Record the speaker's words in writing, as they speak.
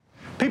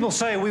People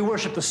say we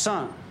worship the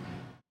sun.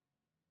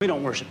 We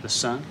don't worship the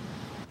sun.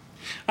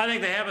 I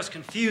think they have us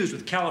confused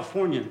with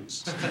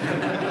Californians.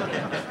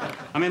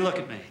 I mean, look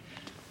at me.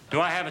 Do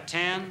I have a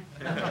tan?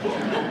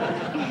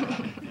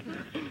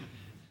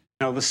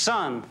 No, the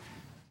sun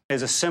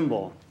is a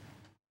symbol.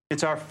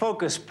 It's our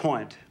focus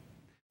point.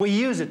 We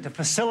use it to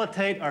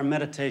facilitate our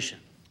meditation.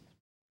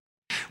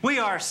 We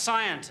are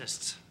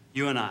scientists,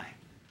 you and I.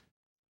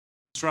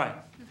 That's right.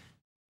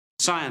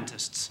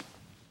 Scientists.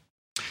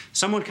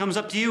 Someone comes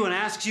up to you and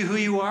asks you who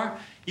you are,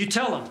 you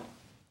tell them.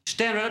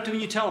 Stand right up to them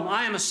and you tell them,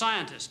 I am a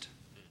scientist.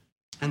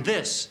 And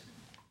this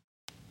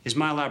is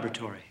my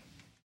laboratory.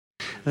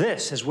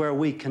 This is where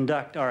we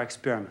conduct our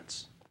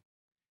experiments.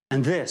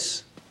 And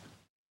this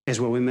is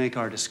where we make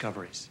our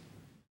discoveries.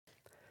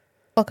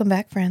 Welcome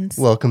back, friends.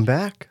 Welcome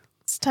back.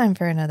 It's time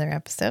for another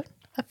episode,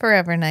 a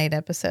Forever Knight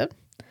episode.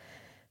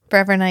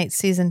 Forever Knight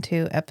Season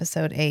 2,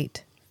 Episode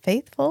 8,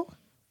 Faithful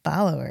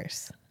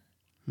Followers.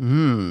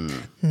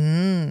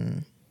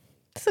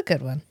 It's a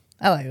good one.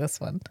 I like this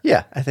one.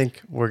 Yeah, I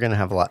think we're going to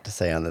have a lot to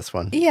say on this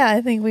one. Yeah,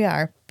 I think we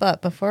are.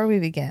 But before we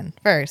begin,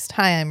 first,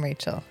 hi, I'm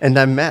Rachel. And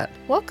I'm Matt.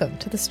 Welcome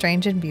to the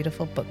Strange and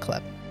Beautiful Book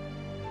Club.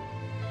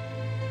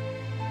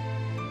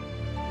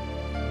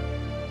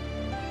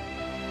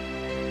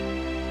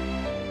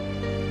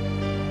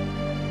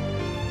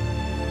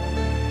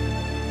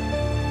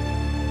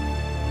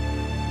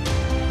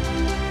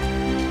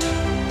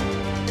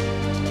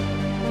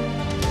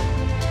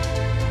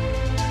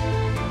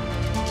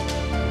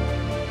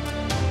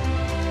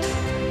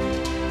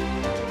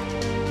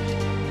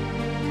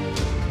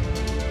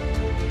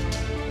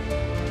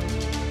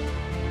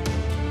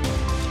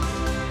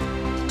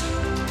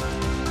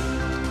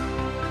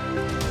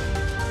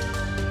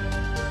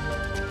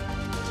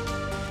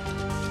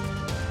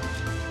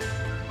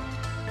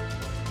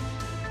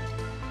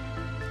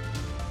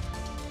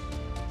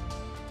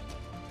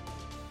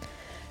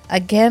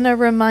 Again, a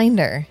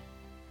reminder,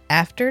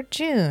 after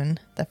June,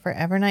 the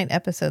Forever Knight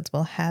episodes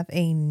will have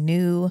a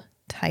new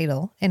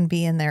title and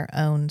be in their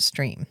own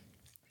stream.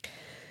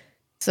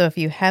 So if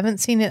you haven't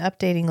seen it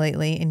updating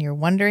lately and you're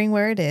wondering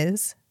where it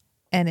is,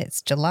 and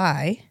it's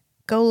July,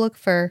 go look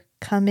for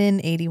Come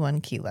In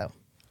 81 Kilo.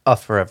 A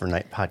Forever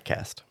Knight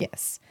podcast.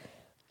 Yes.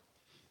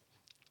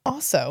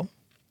 Also,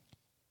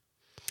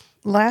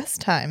 last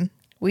time,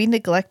 we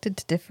neglected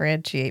to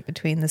differentiate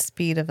between the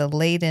speed of a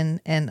laden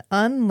and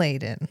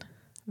unladen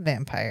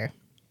vampire.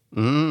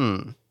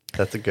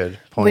 That's a good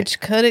point. Which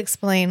could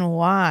explain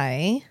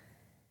why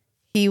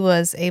he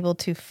was able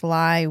to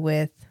fly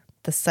with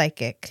the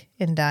psychic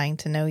in Dying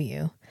to Know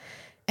You,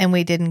 and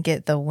we didn't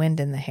get the wind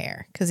in the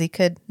hair, because he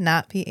could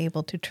not be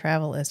able to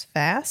travel as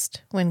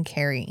fast when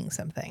carrying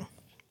something.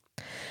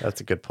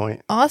 That's a good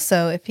point.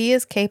 Also, if he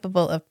is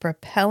capable of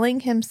propelling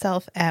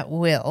himself at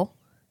will,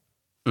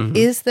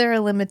 is there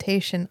a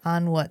limitation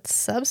on what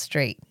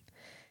substrate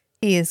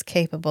he is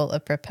capable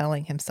of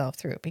propelling himself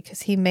through?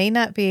 Because he may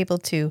not be able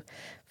to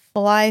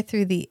fly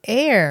through the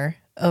air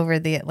over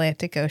the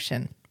Atlantic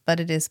Ocean, but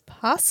it is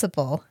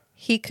possible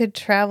he could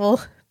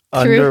travel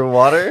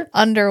Underwater?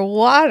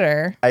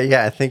 Underwater.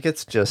 Yeah, I think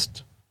it's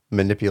just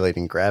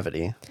manipulating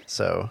gravity.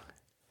 So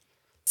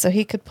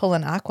he could pull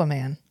an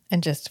Aquaman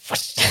and just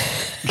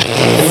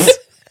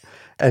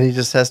and he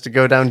just has to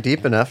go down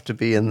deep enough to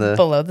be in the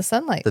below the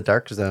sunlight. the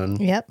dark zone.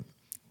 Yep.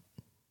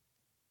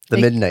 The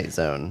midnight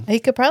zone. He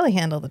could probably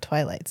handle the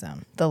twilight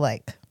zone,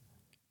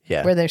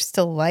 Yeah. where there's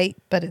still light,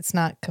 but it's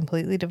not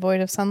completely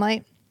devoid of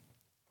sunlight.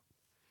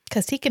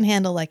 Because he can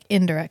handle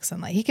indirect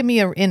sunlight. He can be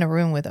in a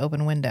room with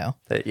open window.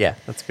 Yeah,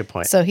 that's a good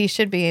point. So he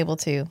should be able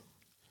to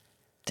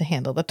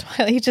handle the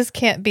twilight. He just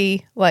can't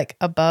be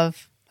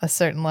above a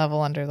certain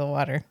level under the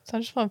water. So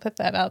I just want to put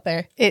that out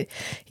there.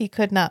 He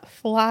could not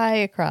fly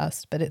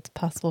across, but it's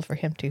possible for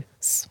him to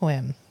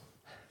swim.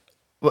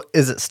 Well,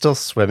 is it still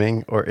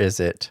swimming or is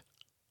it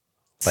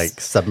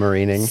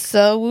submarining?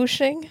 So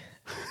whooshing?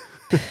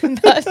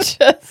 Not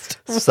just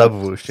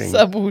Subwhooshing.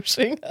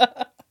 Subwhooshing.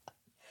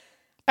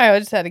 All right, I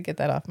just had to get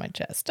that off my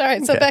chest. All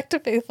right, so Okay. back to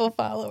Faithful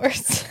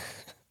Followers,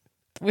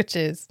 which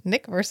is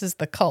Nick versus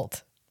the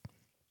cult.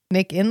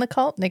 Nick in the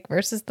cult, Nick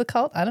versus the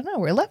cult. I don't know.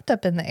 We're left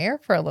up in the air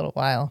for a little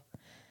while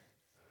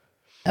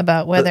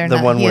about whether or not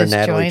the one he where is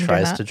Natalie joined or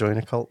tries not. to join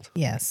a cult.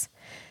 Yes.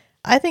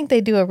 I think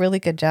they do a really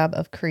good job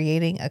of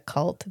creating a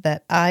cult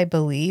that I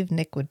believe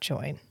Nick would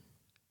join.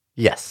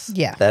 Yes.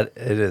 Yeah. That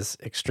it is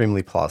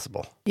extremely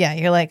plausible. Yeah,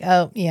 you're like,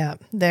 oh, yeah,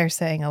 they're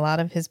saying a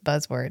lot of his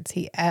buzzwords.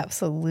 He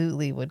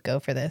absolutely would go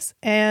for this.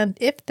 And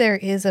if there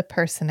is a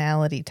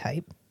personality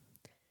type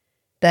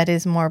that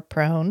is more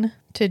prone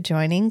to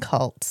joining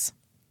cults,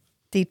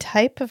 the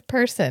type of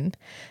person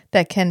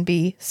that can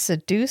be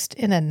seduced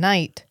in a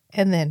night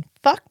and then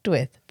fucked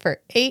with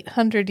for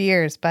 800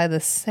 years by the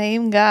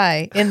same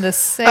guy in the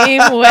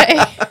same way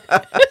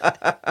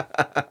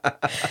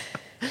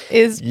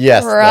is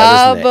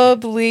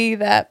probably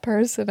that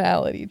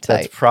personality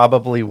type. That's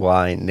probably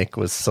why Nick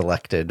was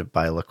selected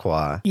by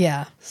Lacroix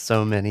Yeah.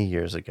 so many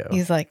years ago.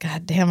 He's like,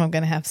 God damn, I'm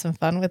going to have some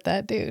fun with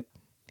that dude.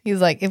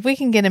 He's like, if we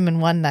can get him in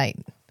one night,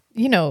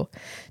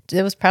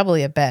 it was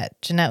probably a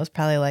bet. Jeanette was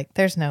probably like,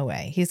 there's no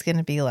way. He's going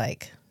to be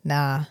like,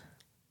 nah,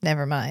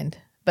 never mind.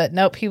 But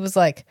nope, he was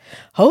like,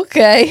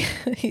 okay,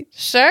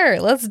 sure,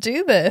 let's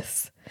do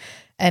this.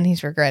 And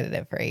he's regretted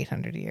it for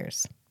 800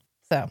 years.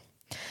 So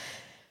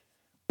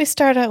we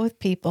start out with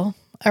people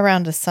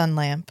around a sun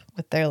lamp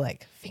with their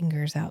like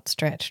fingers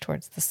outstretched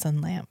towards the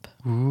sun lamp.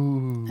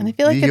 Ooh, And I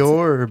feel like the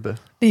orb.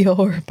 The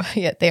orb.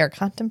 Yeah, they are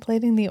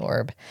contemplating the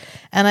orb.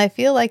 And I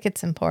feel like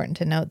it's important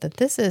to note that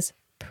this is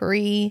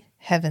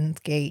pre-Heaven's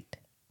Gate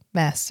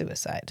mass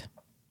suicide.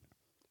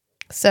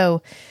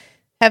 So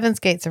Heaven's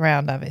Gate's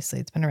around, obviously.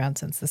 It's been around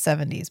since the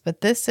 70s.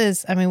 But this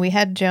is, we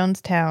had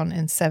Jonestown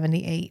in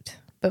 78,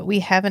 but we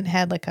haven't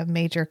had like a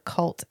major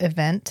cult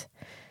event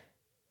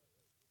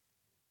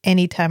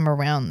anytime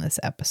around this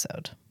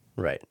episode.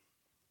 Right.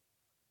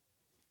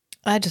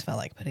 I just felt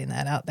like putting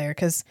that out there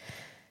because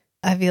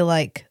I feel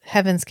like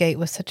Heaven's Gate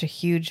was such a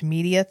huge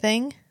media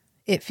thing.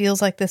 It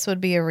feels like this would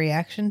be a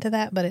reaction to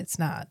that, but it's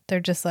not. They're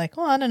just like,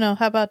 well, I don't know.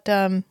 How about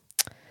a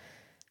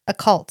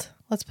cult?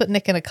 Let's put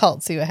Nick in a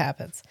cult, see what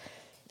happens.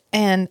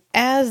 And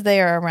as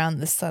they are around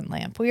the sun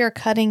lamp, we are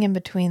cutting in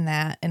between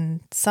that and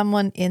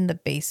someone in the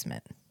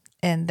basement.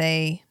 And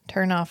they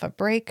turn off a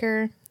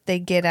breaker. They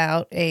get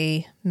out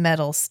a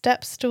metal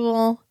step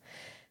stool.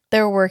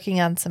 They're working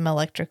on some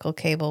electrical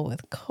cable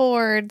with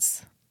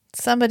cords.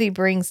 Somebody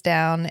brings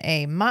down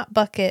a mop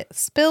bucket,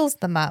 spills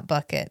the mop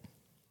bucket.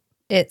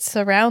 It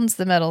surrounds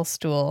the metal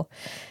stool,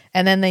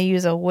 and then they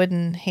use a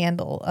wooden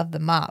handle of the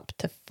mop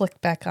to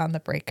flick back on the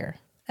breaker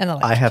and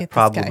electrocute I have this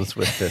problems guy.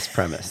 with this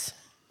premise.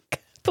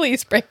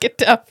 Please break it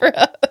down for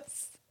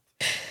us.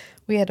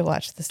 We had to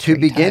watch this To 3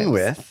 begin times.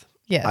 with,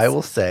 Yes. I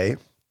will say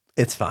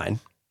it's fine.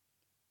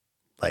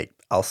 Like,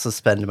 I'll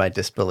suspend my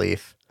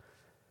disbelief,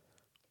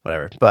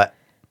 whatever. But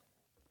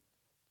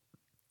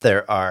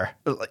there are,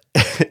 like,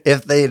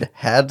 if they'd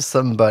had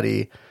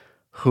somebody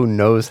who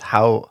knows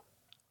how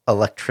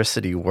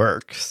electricity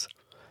works,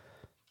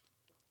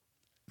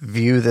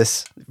 view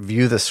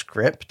the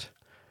script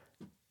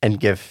and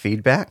give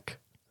feedback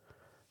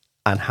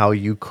on how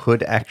you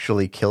could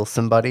actually kill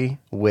somebody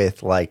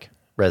with like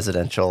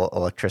residential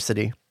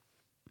electricity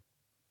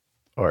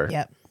or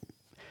Yep.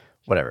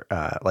 whatever,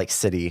 like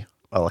city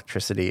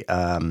electricity,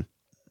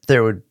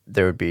 there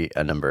would be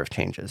a number of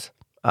changes.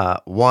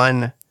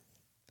 One,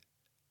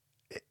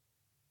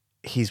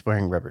 he's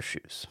wearing rubber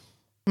shoes.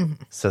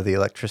 Mm-hmm. So the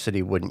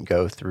electricity wouldn't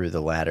go through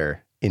the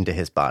ladder into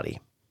his body,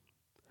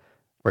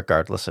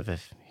 regardless of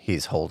if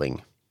he's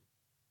holding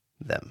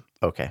them.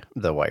 Okay,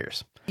 the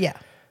wires. Yeah.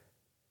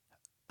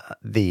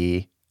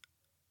 The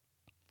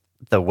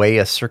way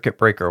a circuit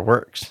breaker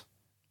works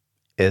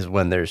is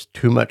when there's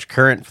too much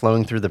current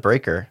flowing through the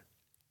breaker,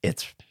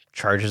 it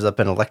charges up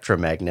an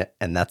electromagnet,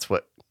 and that's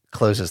what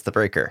closes the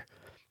breaker.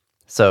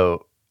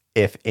 So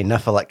if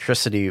enough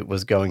electricity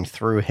was going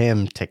through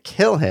him to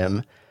kill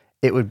him,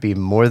 it would be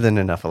more than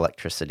enough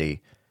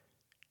electricity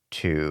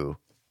to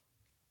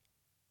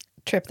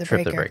Trip the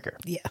trip the breaker. breaker.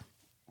 Yeah.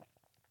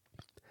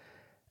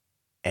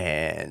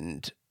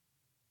 And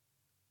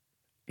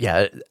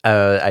yeah,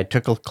 I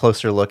took a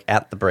closer look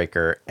at the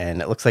breaker,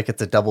 and it looks like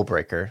it's a double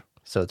breaker,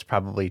 so it's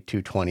probably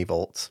 220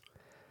 volts.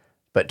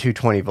 But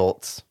 220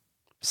 volts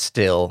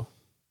still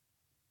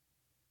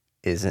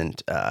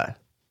isn't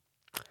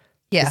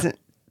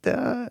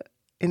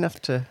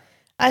enough to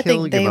I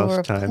kill think you they most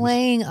were times.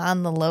 playing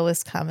on the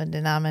lowest common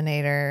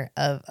denominator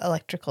of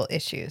electrical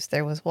issues.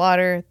 There was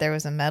water, there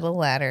was a metal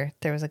ladder,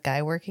 there was a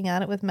guy working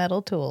on it with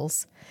metal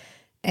tools,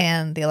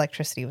 and the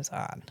electricity was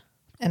on.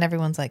 And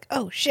everyone's like,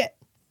 oh shit,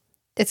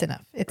 it's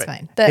enough. It's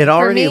Right. fine. It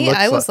already for me, looks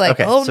I was like,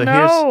 okay, oh so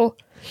no.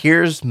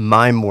 Here's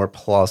my more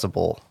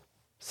plausible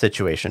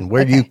situation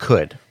where Okay. you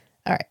could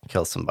All right.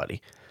 kill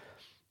somebody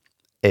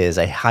is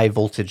a high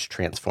voltage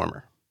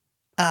transformer,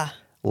 Ah,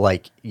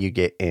 like you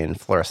get in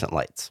fluorescent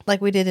lights. like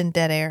we did in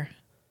Dead Air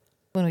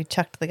when we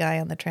chucked the guy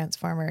on the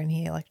transformer and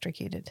he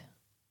electrocuted.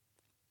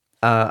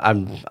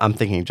 I'm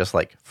thinking just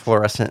like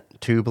fluorescent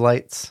tube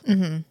lights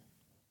Mm-hmm.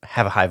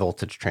 have a high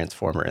voltage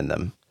transformer in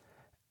them,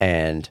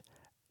 and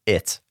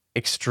it's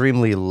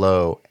extremely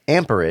low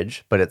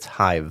amperage, but it's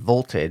high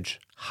voltage.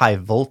 High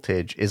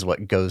voltage is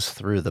what goes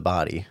through the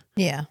body,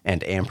 Yeah.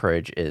 and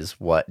amperage is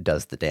what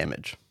does the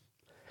damage.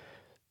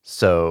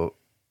 So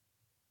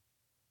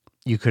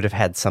you could have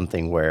had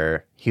something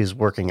where he's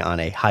working on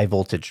a high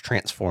voltage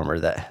transformer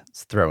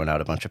that's throwing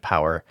out a bunch of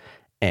power,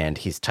 and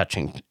he's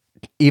touching,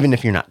 even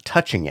if you're not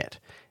touching it,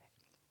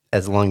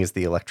 as long as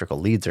the electrical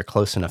leads are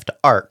close enough to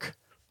arc,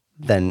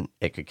 then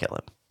it could kill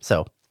him.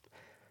 So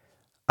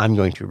I'm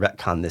going to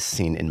retcon this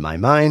scene in my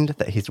mind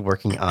that he's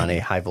working on a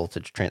high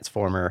voltage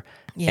transformer,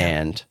 Yeah.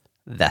 and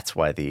that's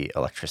why the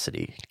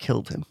electricity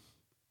killed him.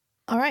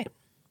 All right.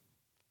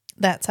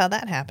 That's how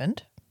that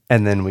happened.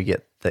 And then we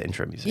get the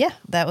intro music. Yeah,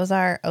 that was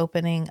our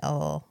opening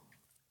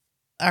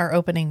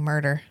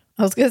murder.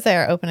 I was going to say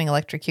our opening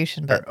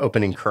electrocution, but Our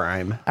opening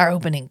crime. our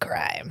opening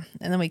crime.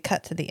 And then we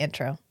cut to the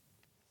intro. And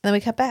then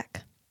we cut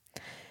back.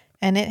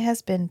 And it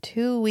has been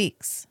 2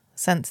 weeks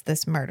since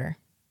this murder.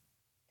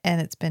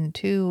 And it's been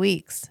 2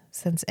 weeks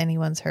since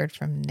anyone's heard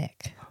from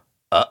Nick.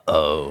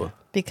 Uh-oh.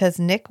 Because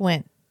Nick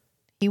went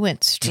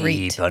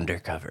street. Deep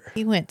undercover.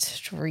 He went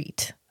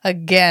street.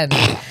 Again.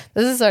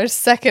 This is our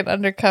second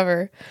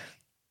undercover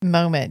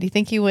moment. Do you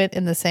think he went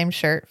in the same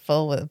shirt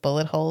full with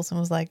bullet holes and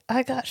was like,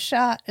 I got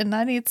shot and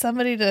I need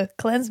somebody to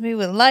cleanse me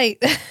with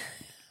light?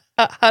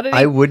 How did he?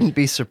 I wouldn't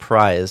be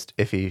surprised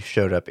if he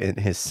showed up in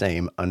his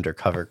same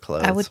undercover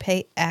clothes. I would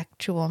pay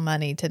actual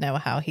money to know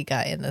how he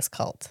got in this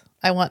cult.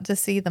 I want to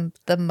see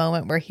the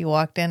moment where he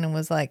walked in and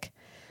was like,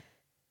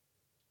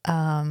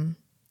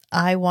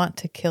 I want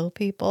to kill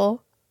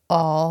people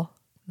all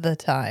the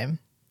time.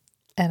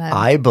 And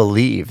I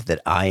believe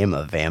that I am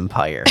a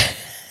vampire.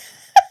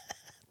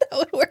 That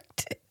would work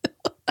too.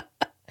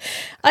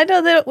 I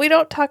know that we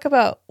don't talk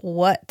about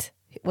what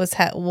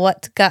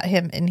got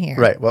him in here.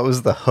 Right. What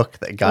was the hook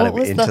that got him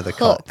into the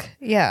cult?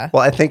 Yeah.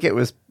 Well, I think it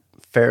was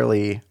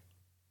fairly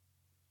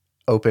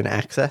open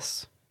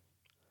access.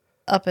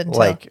 Up until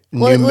Like it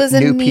was new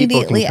people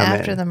immediately can come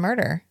after in. the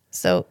murder.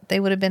 So they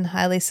would have been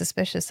highly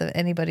suspicious of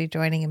anybody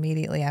joining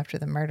immediately after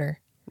the murder.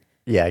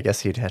 Yeah, I guess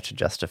he'd have to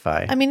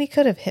justify. I mean, he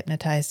could have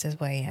hypnotized his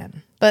way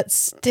in. But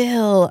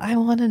still, I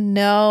want to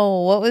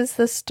know, what was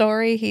the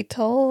story he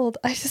told?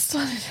 I just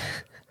wanted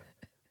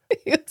to...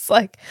 He was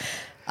like,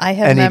 I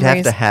have and memories. he'd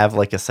have to have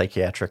like a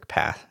psychiatric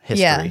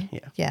history.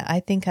 Yeah,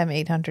 I think I'm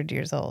 800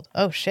 years old.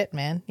 Oh, shit,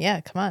 man.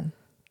 Yeah, come on.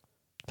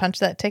 Punch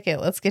that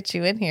ticket. Let's get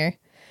you in here.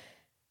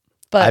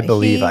 But I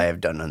believe I have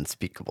done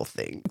unspeakable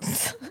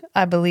things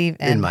I believe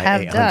and in my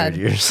have 800 done.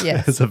 years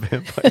Yes. as a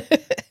vampire.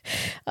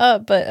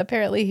 But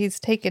apparently he's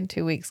taken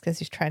 2 weeks because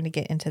he's trying to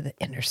get into the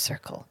inner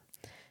circle.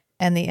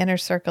 And the inner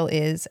circle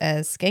is,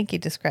 as Skanky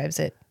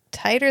describes it,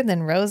 tighter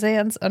than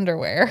Roseanne's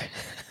underwear.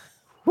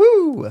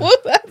 Woo! Woo,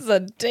 that's a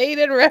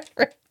dated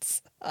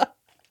reference.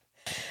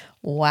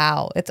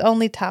 Wow. It's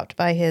only topped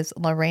by his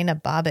Lorena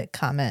Bobbitt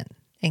comment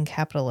in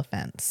Capital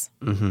Offense,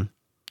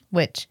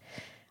 which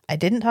I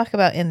didn't talk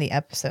about in the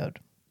episode.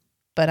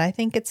 But I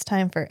think it's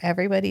time for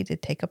everybody to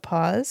take a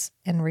pause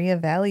and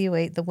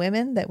reevaluate the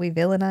women that we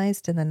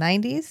villainized in the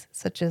 90s,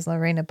 such as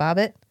Lorena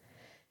Bobbitt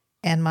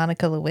and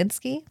Monica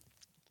Lewinsky,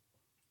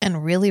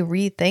 and really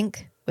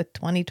rethink with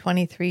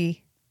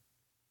 2023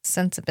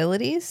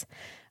 sensibilities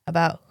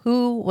about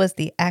who was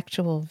the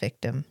actual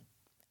victim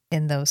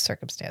in those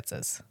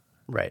circumstances.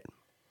 Right.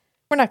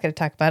 We're not going to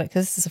talk about it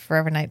because this is a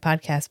Forever Night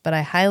podcast, but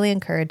I highly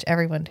encourage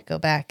everyone to go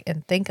back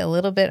and think a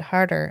little bit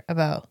harder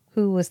about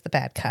who was the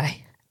bad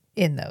guy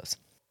in those.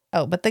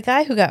 Oh, but the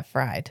guy who got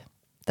fried,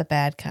 the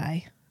bad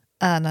guy,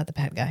 not the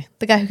bad guy,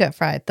 the guy who got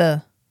fried,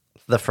 the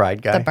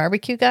fried guy. the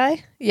barbecue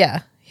guy.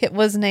 Yeah. It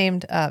was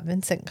named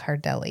Vincent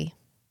Cardelli.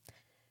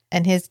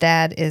 And his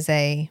dad is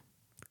a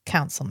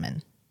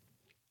councilman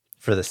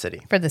for the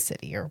city. For the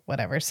city or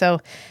whatever.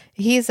 So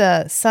he's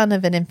a son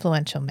of an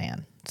influential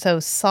man. So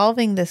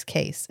solving this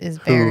case is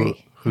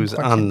very who's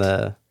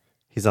important.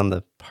 He's on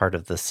the part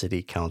of the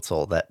city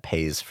council that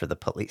pays for the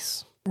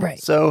police. Right.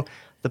 So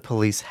the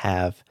police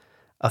have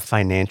a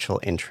financial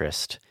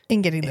interest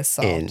in getting this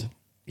solved.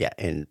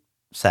 In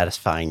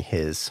satisfying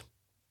his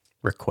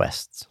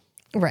requests.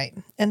 Right.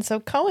 And so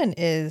Cohen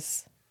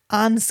is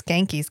on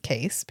Skanky's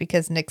case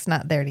because Nick's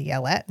not there to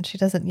yell at, and she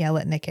doesn't yell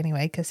at Nick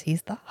anyway because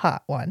he's the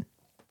hot one.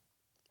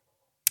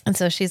 And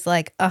so she's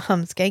like,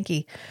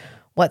 Skanky,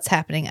 what's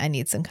happening? I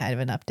need some kind of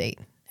an update.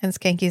 And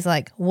Skanky's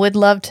like, would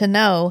love to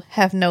know,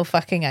 have no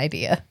fucking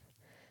idea.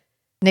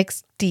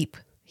 Nick's deep.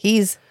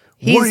 He's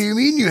What do you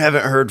mean you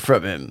haven't heard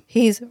from him?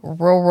 He's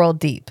real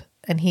deep,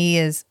 and he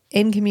is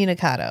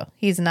incommunicado.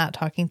 He's not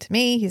talking to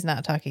me. He's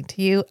not talking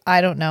to you.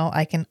 I don't know.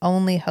 I can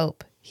only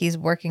hope he's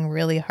working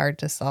really hard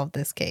to solve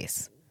this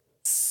case.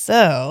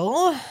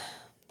 So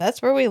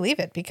that's where we leave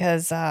it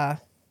because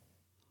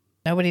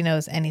nobody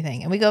knows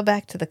anything. And we go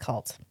back to the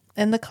cult.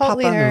 And the cult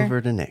Pop on leader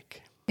over to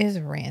Nick. is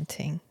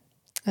ranting.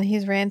 And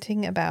he's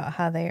ranting about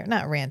how they are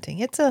not ranting.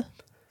 It's a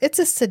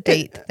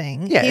sedate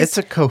thing. Yeah, He's it's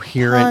a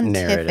coherent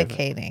narrative.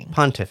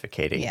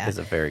 Pontificating. Is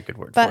a very good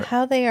word But for it.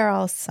 how they are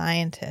all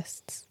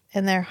scientists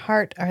and their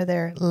heart are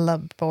their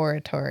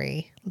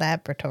laboratory,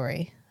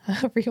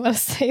 however you want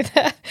to say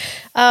that.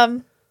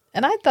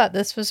 And I thought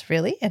this was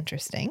really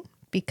interesting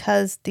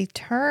because the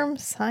term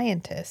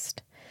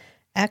scientist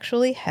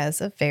actually has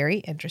a very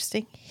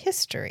interesting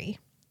history.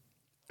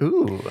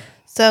 Ooh.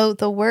 So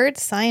the word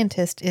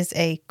scientist is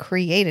a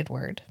created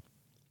word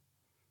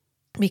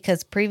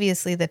because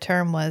previously the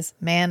term was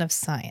man of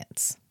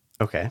science.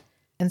 Okay.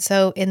 And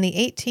so in the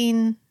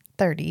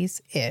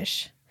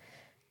 1830s-ish,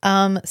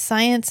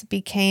 science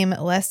became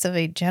less of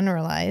a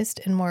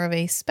generalized and more of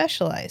a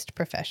specialized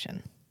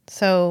profession.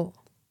 So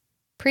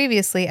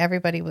previously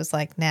everybody was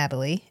like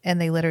Natalie and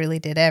they literally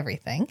did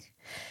everything.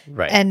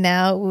 Right. And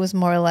now it was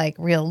more like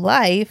real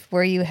life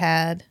where you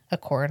had a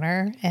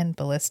coroner and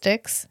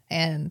ballistics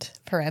and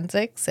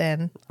forensics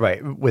and...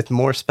 Right. With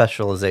more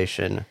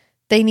specialization.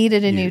 They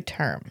needed a new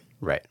term.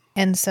 Right.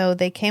 And so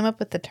they came up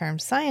with the term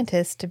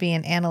scientist to be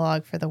an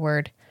analog for the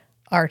word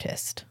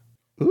artist.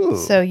 Ooh.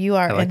 So you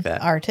are like an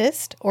that.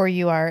 artist or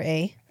you are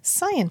a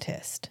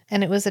scientist.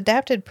 And it was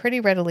adapted pretty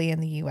readily in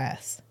the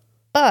U.S.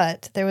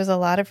 But there was a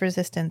lot of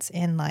resistance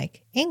in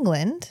like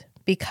England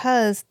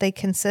because they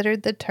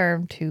considered the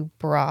term too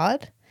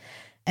broad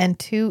and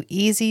too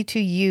easy to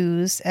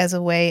use as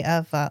a way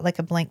of like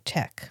a blank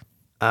check.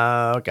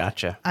 Oh,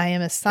 gotcha. I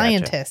am a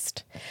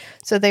scientist. Gotcha.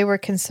 So they were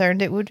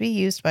concerned it would be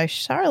used by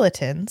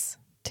charlatans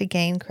to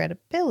gain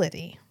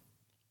credibility,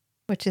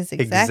 which is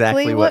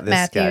exactly what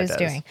Matthew is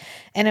doing.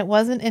 And it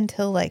wasn't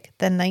until like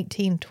the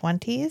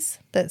 1920s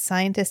that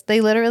scientists,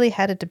 they literally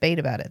had a debate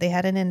about it. They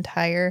had an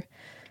entire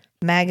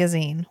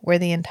magazine where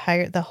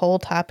the whole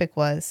topic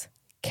was,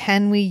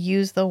 can we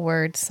use the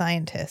word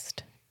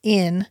scientist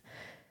in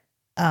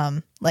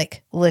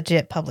like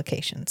legit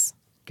publications?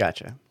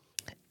 Gotcha.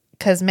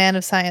 Because man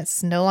of science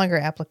is no longer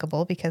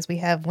applicable because we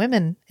have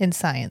women in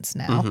science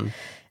now. Mm-hmm.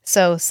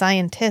 So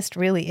scientist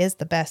really is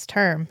the best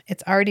term.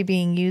 It's already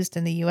being used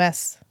in the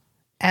U.S.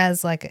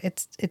 as like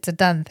it's a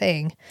done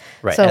thing.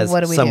 Right. So as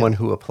what do we someone do?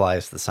 Who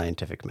applies the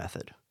scientific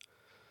method.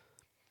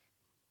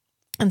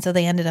 And so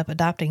they ended up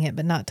adopting it,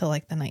 but not till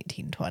like the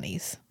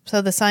 1920s.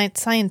 So the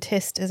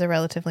scientist is a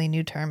relatively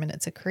new term, and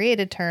it's a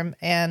created term,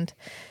 and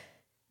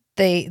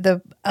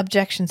the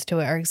objections to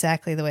it are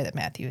exactly the way that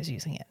Matthew is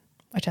using it,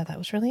 which I thought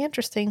was really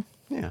interesting.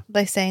 Yeah.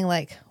 By saying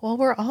like, well,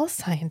 we're all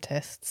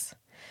scientists.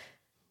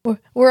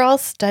 We're all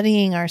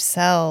studying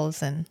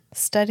ourselves and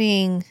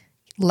studying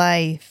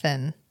life,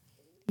 and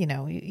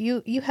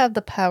you have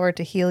the power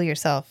to heal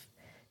yourself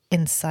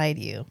inside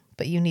you,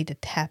 but you need to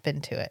tap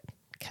into it,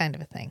 kind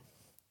of a thing.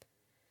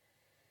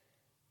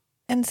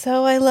 And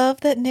so I love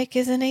that Nick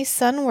is in a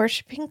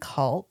sun-worshipping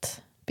cult,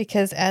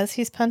 because as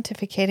he's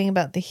pontificating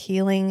about the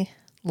healing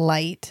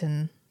light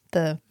and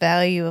the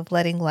value of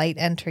letting light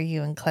enter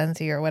you and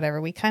cleanse you or whatever,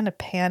 we kind of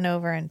pan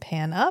over and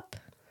pan up.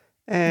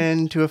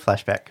 And to a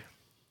flashback.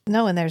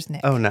 No, and there's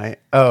Nick. Oh, no.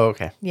 Oh,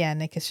 okay. Yeah,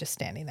 Nick is just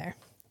standing there.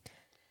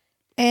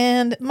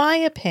 And my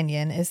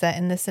opinion is that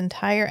in this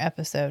entire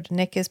episode,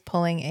 Nick is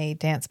pulling a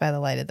Dance by the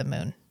Light of the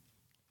Moon,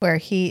 where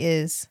he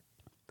is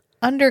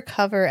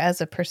undercover as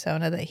a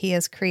persona that he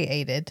has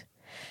created,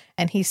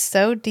 and he's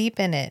so deep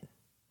in it,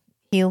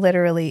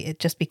 it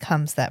just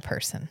becomes that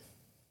person.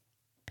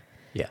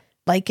 Yeah.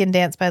 Like in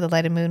Dance by the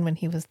Light of the Moon when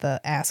he was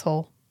the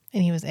asshole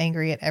and he was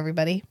angry at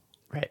everybody.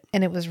 Right.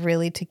 And it was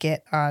really to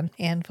get on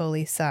Anne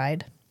Foley's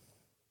side.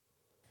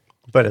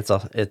 But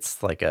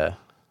it's like a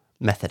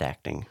method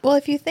acting. Well,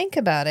 if you think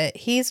about it,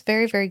 he's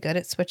very, very good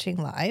at switching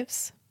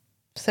lives.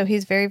 So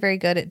he's very, very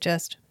good at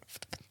just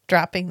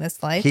dropping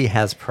this life. He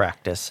has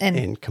practice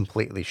in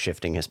completely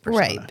shifting his persona.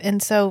 Right.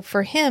 And so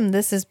for him,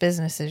 this is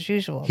business as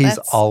usual. He's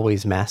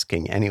always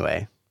masking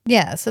anyway.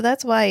 Yeah. So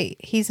that's why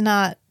he's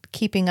not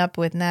keeping up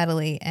with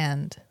Natalie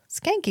and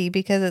Skanky,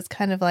 because it's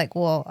kind of like,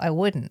 well, I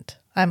wouldn't.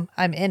 I'm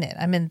in it.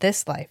 I'm in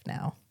this life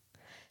now.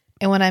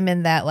 And when I'm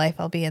in that life,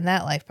 I'll be in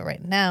that life. But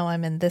right now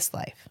I'm in this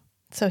life.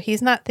 So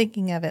he's not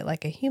thinking of it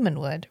like a human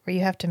would, where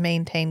you have to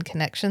maintain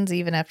connections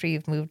even after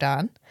you've moved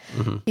on.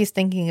 Mm-hmm. He's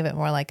thinking of it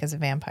more like as a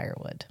vampire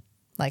would.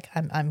 Like,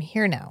 I'm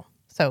here now,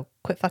 so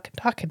quit fucking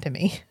talking to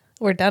me.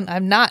 We're done.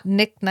 I'm not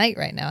Nick Knight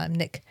right now. I'm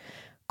Nick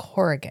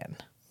Corrigan.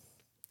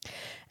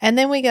 And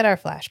then we get our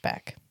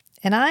flashback.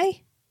 And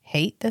I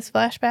hate this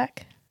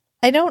flashback.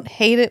 I don't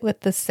hate it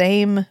with the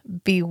same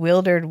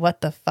bewildered what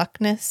the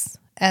fuckness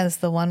as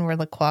the one where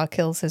Lacroix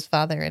kills his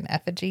father in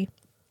effigy.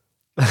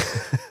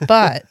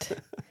 But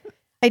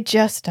I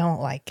just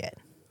don't like it.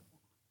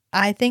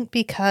 I think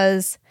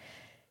because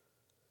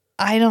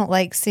I don't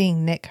like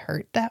seeing Nick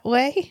hurt that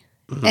way.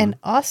 Mm-hmm. And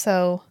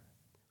also,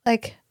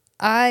 like,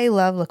 I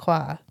love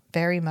Lacroix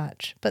very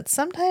much, but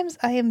sometimes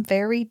I am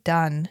very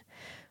done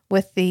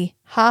with the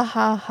ha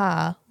ha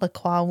ha,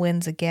 Lacroix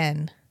wins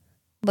again.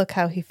 Look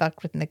how he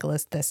fucked with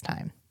Nicholas this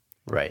time.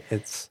 Right.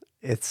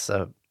 It's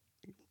a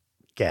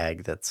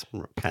gag that's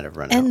kind of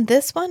run out. And out.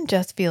 This one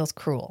just feels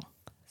cruel.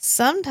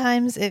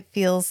 Sometimes it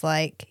feels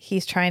like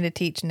he's trying to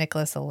teach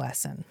Nicholas a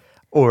lesson.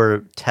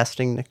 Or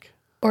testing Nick.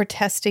 Or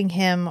testing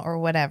him or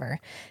whatever.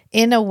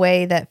 In a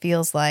way that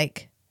feels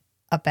like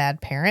a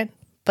bad parent,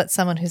 but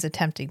someone who's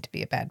attempting to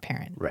be a bad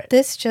parent. Right.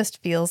 This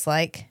just feels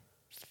like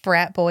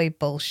frat boy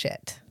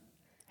bullshit.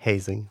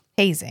 Hazing.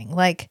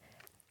 Like,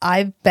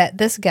 I bet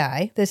this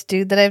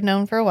dude that I've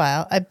known for a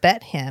while, I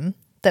bet him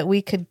that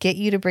we could get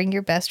you to bring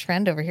your best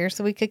friend over here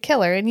so we could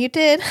kill her, and you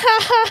did.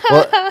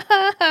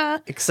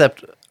 Well,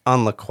 except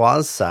on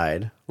Lacroix's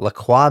side,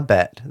 Lacroix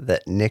bet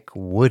that Nick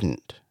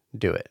wouldn't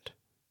do it.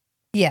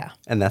 Yeah.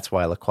 And that's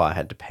why Lacroix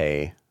had to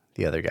pay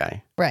the other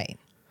guy. Right.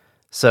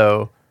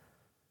 So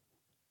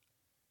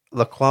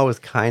Lacroix was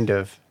kind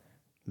of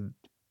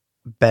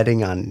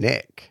betting on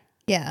Nick.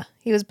 Yeah,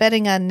 he was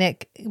betting on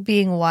Nick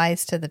being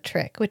wise to the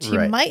trick, which he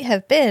might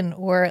have been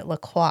were it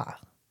Lacroix.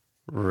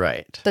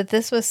 Right. But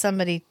this was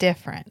somebody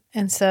different.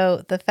 And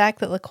so the fact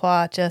that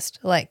Lacroix just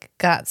like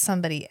got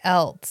somebody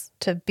else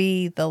to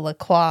be the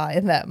Lacroix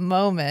in that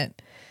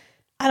moment,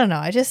 I don't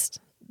know.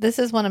 This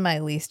is one of my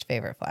least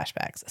favorite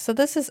flashbacks. So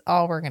this is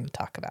all we're going to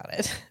talk about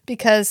it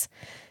because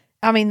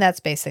I mean, that's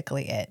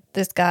basically it.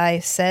 This guy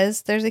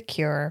says there's a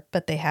cure,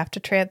 but they have to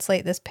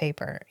translate this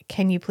paper.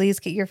 Can you please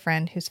get your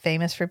friend who's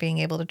famous for being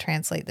able to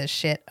translate this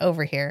shit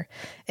over here?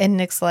 And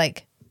Nick's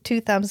like,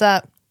 2 thumbs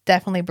up,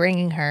 definitely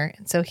bringing her.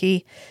 And so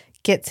he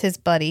gets his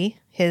buddy,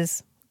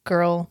 his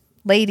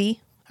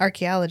lady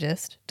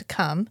archaeologist, to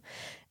come.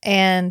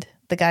 And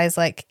the guy's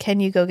like, can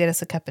you go get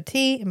us a cup of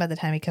tea? And by the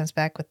time he comes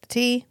back with the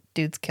tea,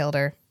 dude's killed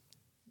her.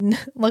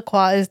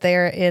 LaCroix is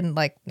there in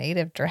like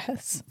native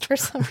dress for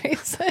some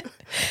reason.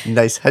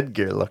 Nice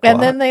headgear, LaCroix.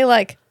 And then they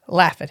like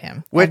laugh at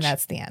him. Which, and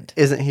that's the end.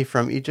 Isn't he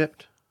from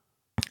Egypt?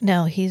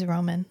 No, he's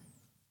Roman.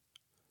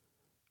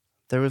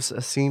 There was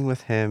a scene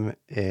with him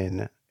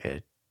in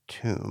a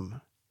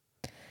tomb.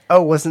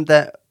 Oh, wasn't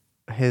that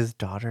his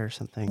daughter or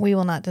something? We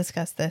will not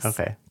discuss this.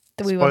 Okay.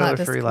 We will not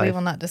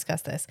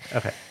discuss this.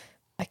 Okay.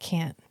 I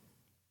can't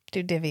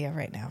do Divya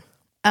right now.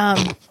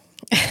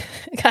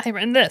 I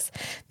read this.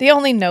 The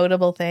only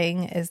notable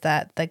thing is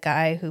that the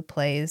guy who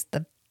plays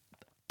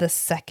the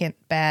second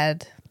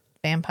bad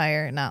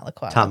vampire, not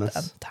LaCroix,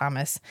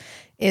 Thomas,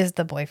 is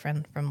the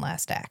boyfriend from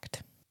Last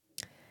Act.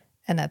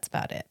 And that's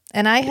about it.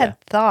 And I had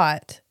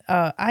thought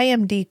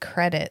IMDb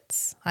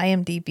credits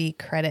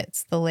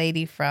the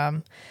lady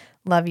from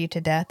Love You to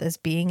Death as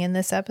being in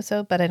this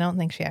episode, but I don't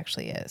think she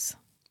actually is.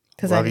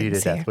 Love You to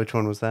Death. Which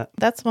one was that?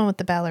 That's the one with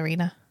the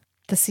ballerina.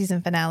 The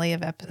season finale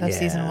of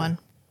season 1.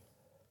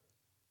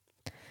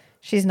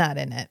 She's not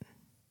in it.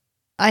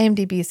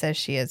 IMDb says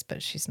she is,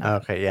 but she's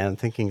not. Okay, yeah, I'm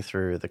thinking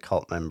through the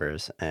cult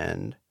members,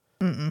 and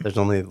there's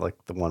only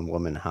like the one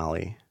woman,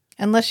 Holly.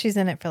 Unless she's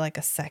in it for like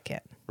a second.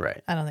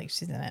 Right. I don't think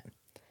she's in it.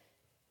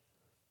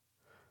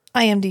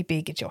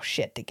 IMDb, get your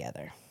shit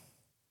together.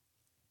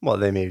 Well,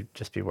 they may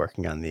just be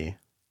working on the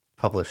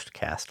published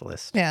cast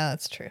list. Yeah,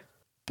 that's true.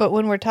 But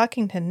when we're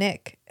talking to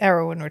Nick,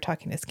 or when we're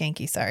talking to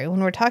Skanky, when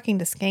we're talking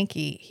to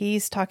Skanky,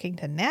 he's talking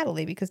to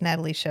Natalie because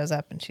Natalie shows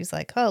up and she's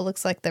like, oh,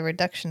 looks like the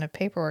reduction of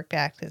paperwork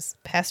act has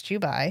passed you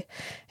by.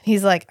 And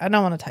he's like, I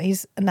don't want to talk.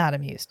 He's not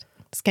amused.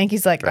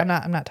 Skanky's like, right.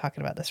 I'm not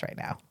talking about this right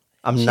now.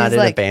 I'm not in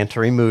a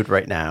bantery mood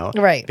right now.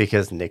 Right.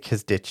 Because Nick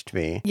has ditched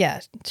me. Yeah.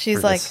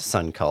 She's like,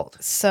 sun cult.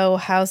 So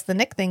how's the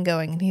Nick thing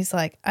going? And he's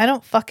like, I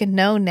don't fucking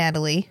know,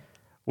 Natalie.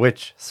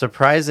 Which,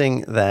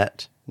 surprising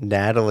that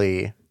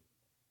Natalie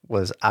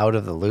was out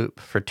of the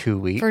loop for 2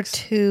 weeks. For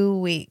 2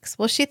 weeks.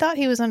 Well, she thought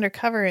he was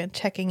undercover and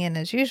checking in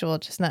as usual,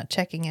 just not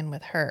checking in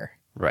with her.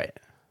 Right.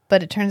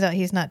 But it turns out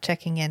he's not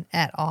checking in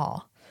at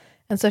all.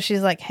 And so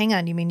she's like, hang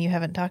on, you mean you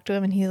haven't talked to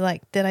him? And he's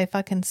like, did I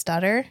fucking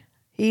stutter?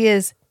 He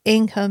is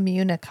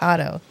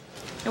incommunicado.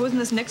 And wasn't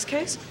this Nick's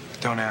case?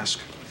 Don't ask.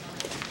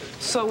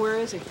 So where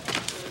is he?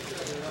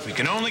 We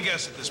can only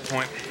guess at this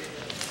point.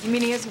 You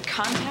mean he hasn't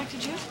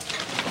contacted you?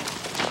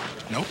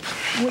 Nope.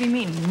 What do you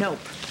mean, nope?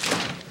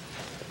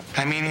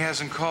 I mean, he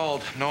hasn't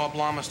called. No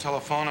hablamos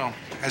telefono.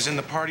 As in,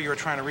 the party you're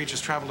trying to reach has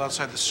traveled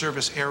outside the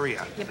service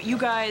area. Yeah, but you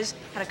guys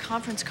had a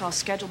conference call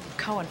scheduled with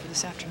Cohen for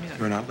this afternoon.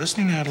 You're not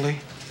listening, Natalie.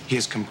 He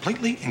is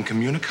completely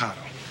incommunicado.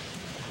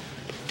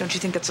 Don't you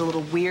think that's a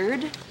little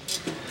weird?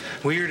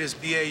 Weird is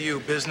BAU,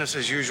 business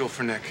as usual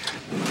for Nick.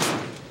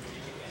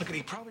 Look,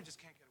 he probably just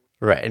can't get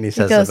away. Right, and he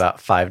says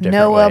about 5 different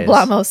no ways. No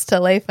hablamos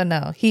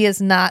teléfono. He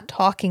is not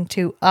talking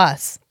to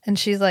us. And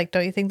she's like,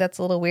 don't you think that's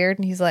a little weird?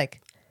 And he's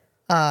like,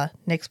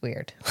 Nick's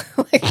weird.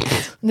 Like,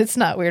 it's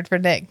not weird for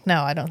Nick.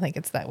 No, I don't think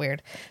it's that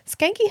weird.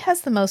 Skanky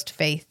has the most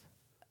faith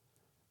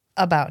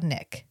about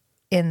Nick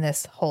in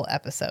this whole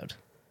episode.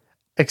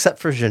 Except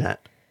for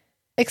Jeanette.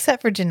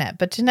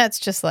 But Jeanette's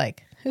just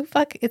like,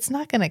 it's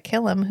not going to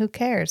kill him. Who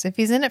cares? If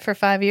he's in it for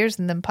 5 years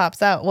and then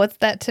pops out, what's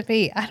that to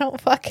me? I don't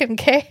fucking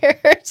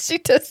care. She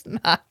does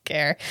not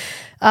care.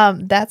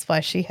 That's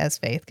why she has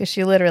faith, because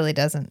she literally it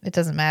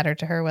doesn't matter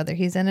to her whether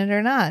he's in it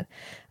or not.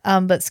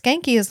 But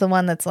Skanky is the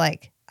one that's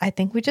like, I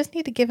think we just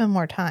need to give him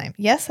more time.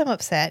 Yes, I'm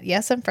upset.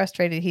 Yes, I'm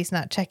frustrated he's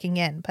not checking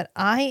in, but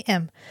I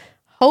am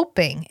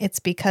hoping it's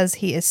because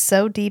he is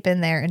so deep in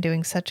there and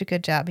doing such a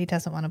good job, he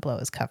doesn't want to blow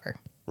his cover.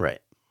 Right.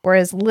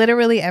 Whereas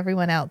literally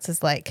everyone else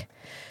is like,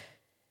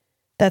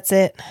 that's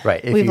it. Right.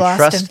 If you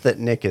trust that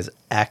Nick is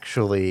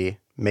actually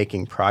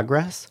making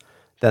progress,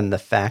 then the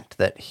fact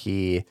that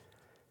he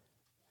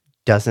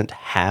doesn't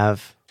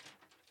have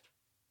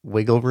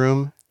wiggle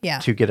room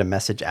to get a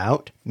message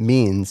out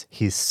means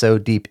he's so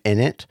deep in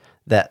it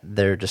that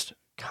they're just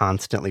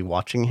constantly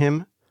watching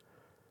him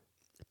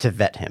to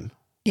vet him.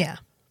 Yeah.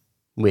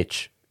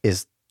 Which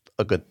is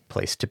a good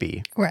place to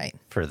be. Right.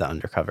 For the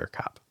undercover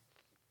cop.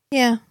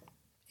 Yeah.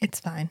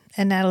 It's fine.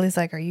 And Natalie's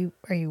like, are you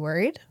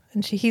worried?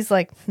 And he's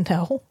like,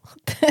 no.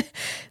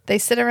 They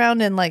sit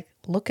around and like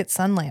look at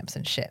sun lamps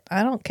and shit.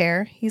 I don't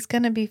care. He's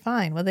going to be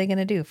fine. What are they going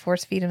to do?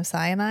 Force feed him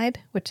cyanide,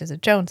 which is a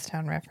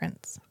Jonestown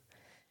reference.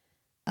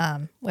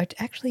 Which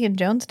actually in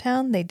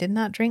Jonestown, they did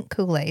not drink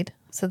Kool-Aid.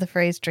 So the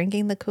phrase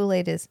drinking the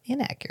Kool-Aid is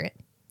inaccurate.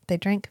 They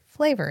drank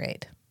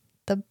Flavor-Aid,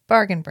 the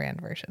bargain brand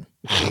version.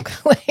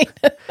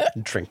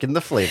 Drinking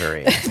the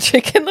Flavor-Aid.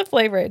 Drinking the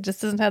Flavor-Aid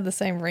just doesn't have the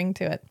same ring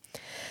to it.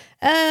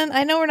 And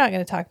I know we're not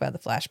going to talk about the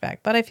flashback,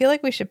 but I feel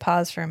like we should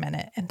pause for a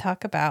minute and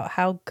talk about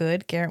how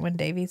good Garrett Wynn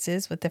Davies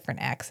is with different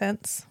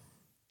accents.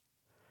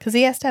 because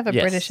he has to have a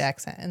Yes. British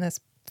accent in this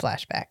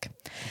flashback.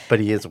 But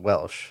he is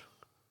Welsh.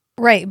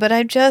 Right, but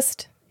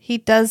he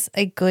does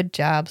a good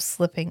job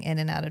slipping in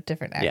and out of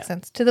different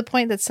accents to the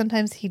point that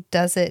sometimes he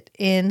does it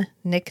in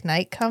Nick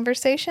Knight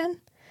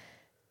conversation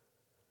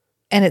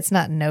and it's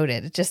not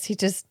noted. He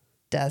just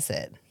does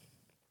it.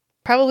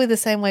 Probably the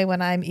same way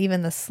when I'm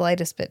even the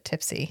slightest bit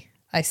tipsy,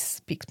 I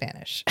speak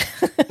Spanish.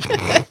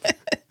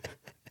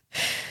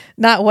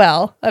 Not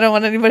well. I don't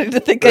want anybody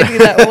to think I do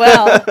that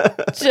well.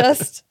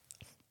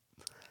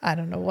 I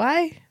don't know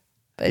why,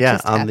 but it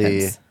just on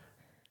happens.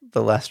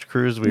 the last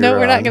cruise we No, were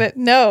we're not on. gonna.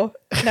 No,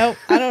 I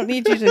don't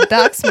need you to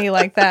dox me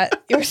like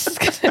that. You're just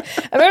gonna.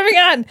 I'm moving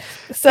on.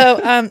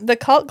 So, the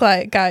cult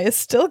guy is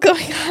still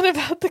going on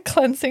about the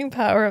cleansing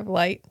power of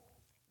light,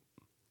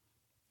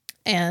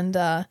 and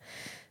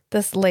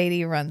this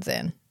lady runs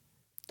in,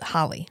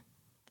 Holly,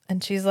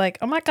 and she's like,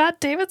 "Oh my God,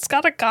 David's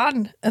got a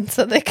gun!" And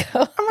so they go,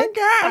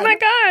 "Oh my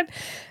God!"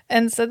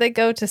 And so they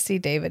go to see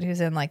David,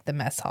 who's in like the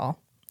mess hall,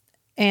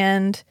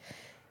 and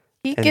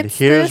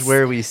here's this.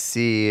 where we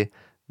see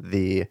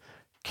the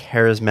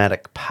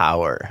charismatic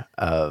power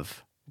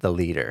of the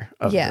leader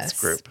of this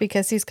group.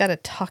 Because he's got to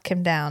talk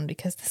him down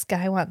because this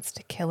guy wants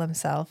to kill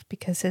himself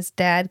because his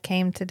dad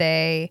came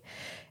today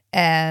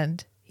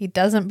and he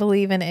doesn't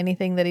believe in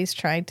anything that he's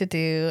trying to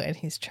do and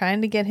he's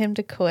trying to get him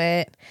to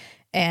quit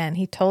and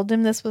he told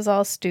him this was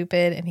all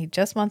stupid and he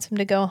just wants him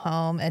to go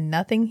home and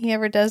nothing he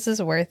ever does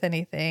is worth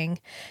anything.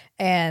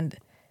 And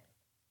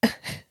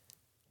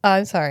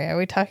I'm sorry, are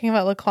we talking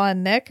about Laquan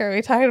Nick or are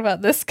we talking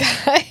about this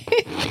guy?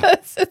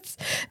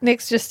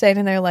 Nick's just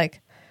standing there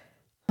like,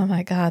 oh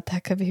my God,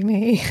 that could be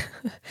me.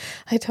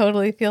 I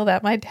totally feel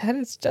that. My dad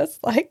is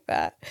just like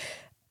that.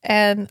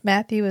 And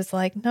Matthew is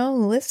like, no,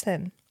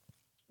 listen,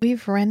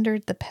 we've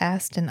rendered the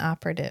past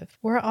inoperative.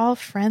 We're all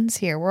friends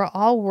here. We're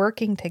all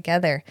working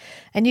together.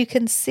 And you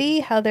can see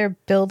how they're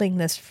building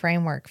this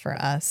framework for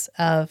us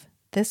of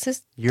this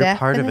is You're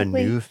part of a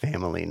new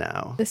family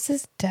now. This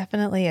is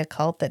definitely a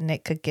cult that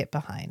Nick could get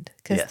behind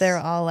because Yes. they're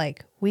all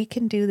like, we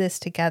can do this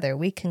together.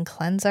 We can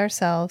cleanse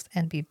ourselves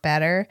and be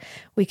better.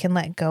 We can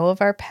let go of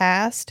our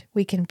past.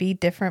 We can be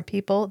different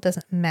people. It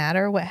doesn't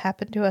matter what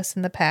happened to us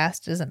in the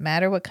past. It doesn't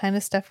matter what kind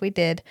of stuff we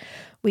did.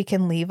 We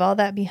can leave all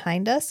that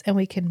behind us and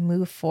we can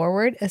move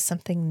forward as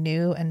something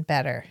new and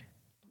better.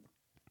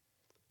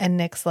 And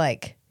Nick's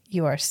like,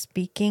 you are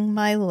speaking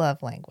my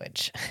love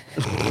language.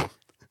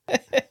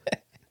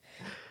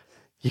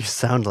 You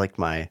sound like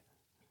my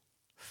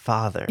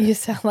father. You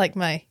sound like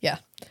yeah.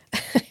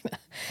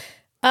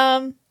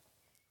 But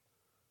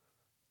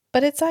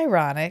it's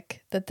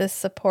ironic that this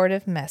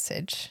supportive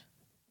message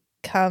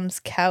comes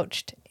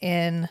couched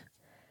in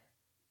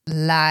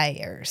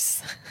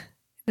liars.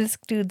 This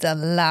dude's a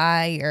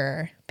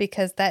liar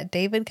because that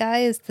David guy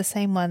is the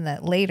same one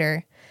that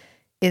later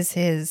is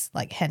his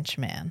like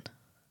henchman.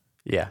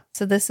 Yeah.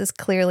 So this is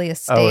clearly a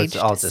staged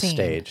it's all just scene.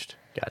 staged.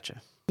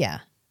 Gotcha. Yeah.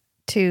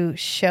 To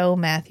show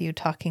Matthew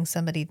talking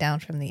somebody down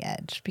from the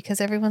edge because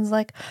everyone's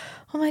like,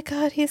 oh my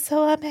God, he's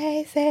so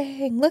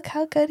amazing. Look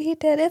how good he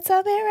did. It's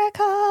a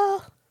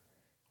miracle.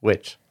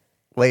 Which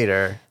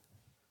later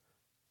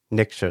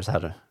Nick shows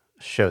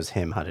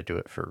him how to do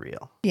it for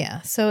real.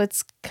 Yeah. So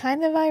it's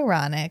kind of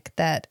ironic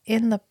that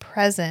in the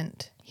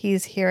present,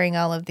 he's hearing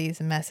all of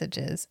these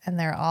messages and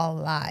they're all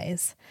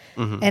lies.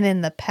 Mm-hmm. And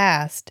in the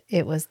past,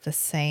 it was the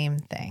same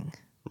thing.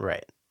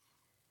 Right.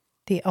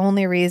 The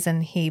only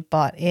reason he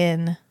bought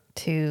in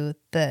to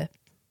the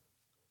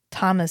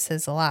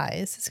Thomas's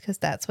lies is because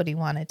that's what he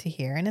wanted to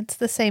hear. And it's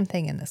the same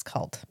thing in this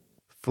cult.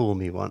 Fool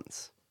me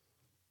once.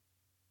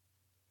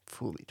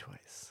 Fool me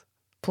twice.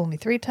 Fool me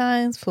 3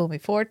 times, fool me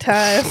 4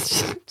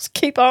 times. Just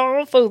keep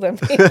on fooling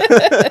me.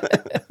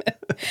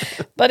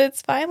 But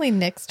it's finally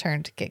Nick's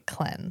turn to get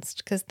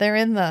cleansed because they're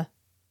in the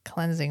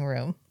cleansing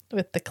room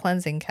with the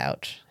cleansing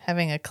couch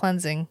having a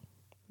cleansing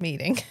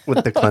meeting.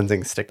 With the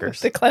cleansing stickers.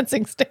 The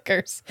cleansing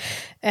stickers.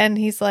 And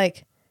he's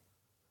like,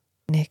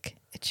 Nick,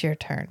 it's your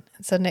turn.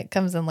 And so Nick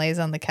comes and lays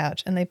on the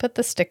couch and they put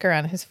the sticker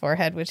on his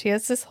forehead, which he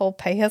has this whole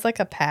he has like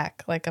a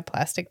pack, like a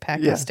plastic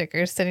pack of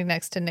stickers sitting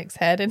next to Nick's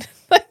head. And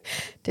like,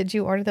 did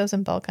you order those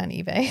in bulk on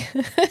eBay?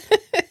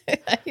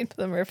 I need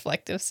them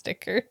reflective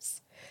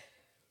stickers.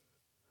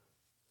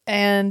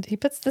 And he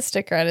puts the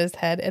sticker on his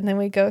head. And then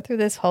we go through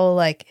this whole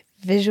like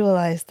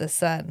visualize the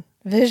sun,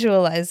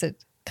 visualize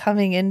it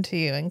coming into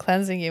you and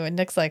cleansing you. And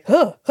Nick's like,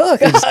 oh God.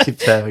 He just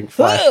keeps having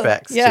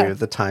flashbacks Yeah. to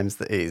the times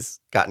that he's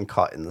gotten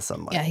caught in the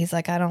sunlight. Yeah, he's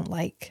like, I don't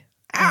like.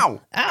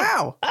 Ow!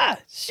 Ow! Ah,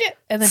 shit.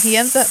 And then he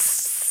ends up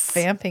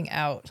vamping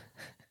out.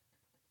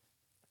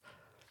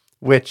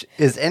 Which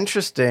is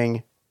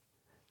interesting.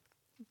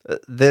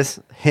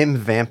 Him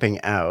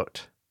vamping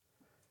out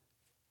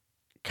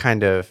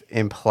kind of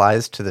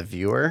implies to the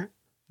viewer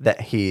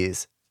that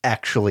he's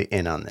actually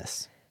in on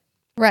this.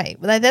 Right.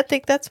 Well, I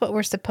think that's what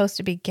we're supposed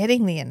to be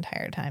getting the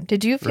entire time.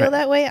 Did you feel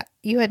that way?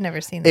 You had never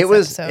seen this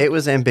episode. It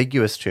was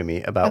ambiguous to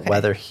me about Okay.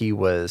 whether he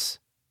was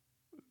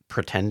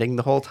pretending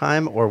the whole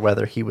time or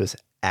whether he was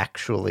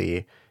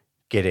actually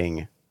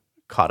getting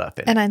caught up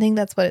in. And I think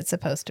that's what it's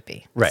supposed to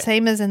be. Right.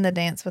 Same as in the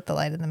Dance with the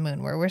Light and the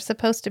Moon, where we're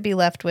supposed to be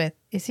left with,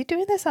 is he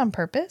doing this on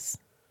purpose?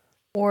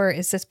 Or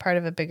is this part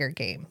of a bigger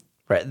game?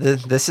 Right.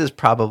 This is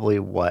probably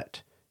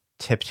what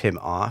tipped him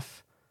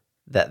off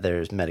that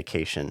there's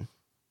medication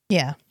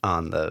Yeah.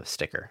 on the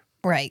sticker.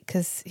 Right.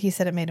 Because he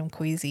said it made him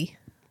queasy.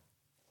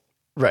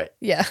 Right.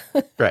 Yeah.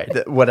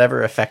 Right.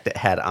 Whatever effect it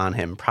had on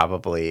him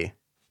probably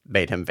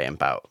made him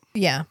vamp out.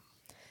 Yeah.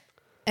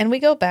 And we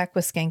go back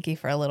with Skanky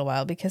for a little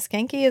while because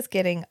Skanky is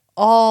getting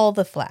all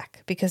the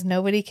flack because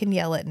nobody can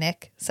yell at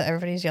Nick. So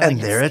everybody's yelling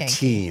And they're at a Skanky.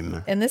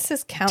 team. And this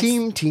is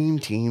Team.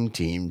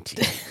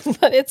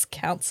 but it's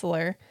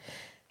Counselor,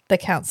 the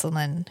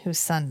councilman whose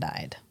son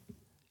died,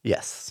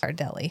 Yes.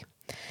 Cardelli,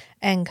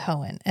 and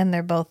Cohen. And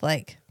they're both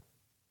like,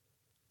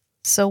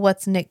 so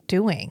what's Nick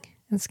doing?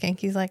 And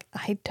Skanky's like,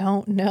 I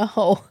don't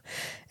know.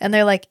 And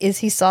they're like, is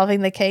he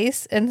solving the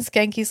case? And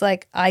Skanky's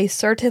like, I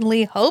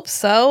certainly hope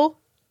so.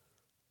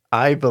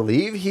 I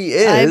believe he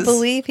is. I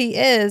believe he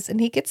is. And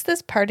he gets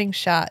this parting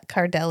shot.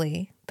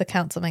 Cardelli, the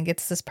councilman,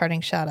 gets this parting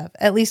shot of,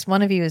 at least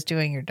one of you is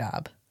doing your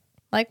job.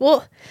 Like,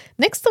 well,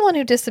 Nick's the one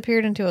who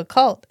disappeared into a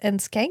cult, and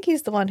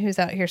Skanky's the one who's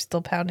out here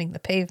still pounding the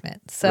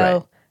pavement. So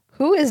Right.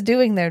 Who is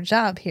doing their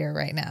job here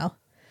right now?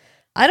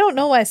 I don't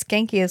know why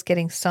Skanky is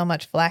getting so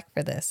much flack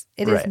for this.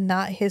 It is Right.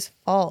 not his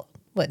fault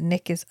what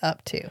Nick is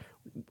up to.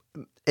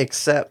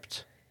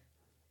 Except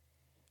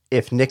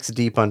if Nick's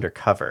deep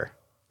undercover,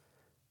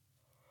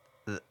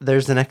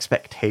 there's an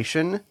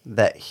expectation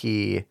that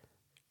he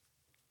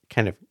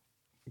kind of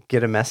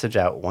get a message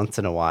out once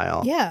in a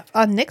while. Yeah,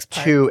 on Nick's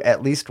part. To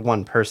at least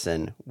one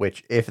person,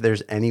 which if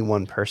there's any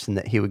one person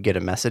that he would get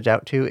a message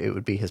out to, it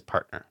would be his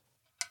partner.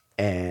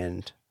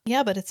 And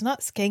Yeah, but it's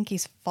not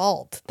Skanky's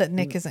fault that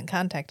Nick isn't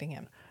contacting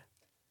him.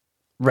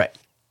 right,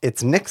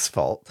 it's Nick's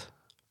fault,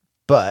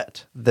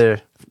 but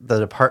the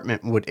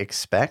department would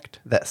expect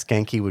that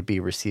Skanky would be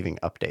receiving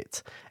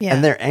updates. Yeah.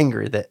 And they're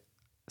angry that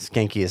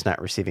Skanky is not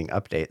receiving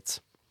updates.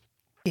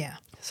 Yeah,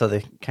 So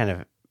they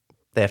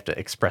have to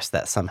express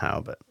that somehow,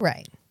 but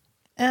right.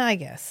 I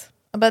guess.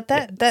 But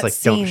that it's like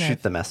scene don't shoot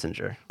of- the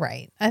messenger.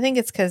 Right. I think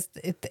it's because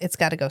it's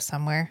got to go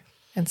somewhere,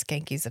 and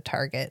Skanky's a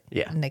target.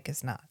 Yeah. Nick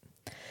is not.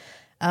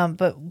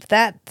 But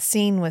that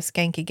scene with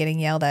Skanky getting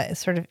yelled at is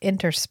sort of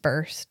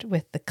interspersed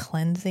with the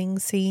cleansing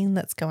scene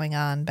that's going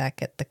on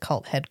back at the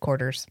cult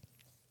headquarters.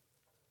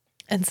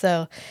 And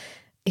so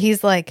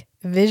he's like,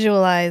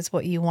 visualize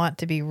what you want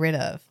to be rid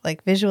of.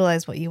 Like,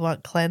 visualize what you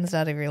want cleansed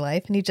out of your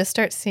life. And he just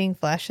starts seeing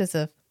flashes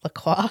of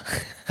LaCroix.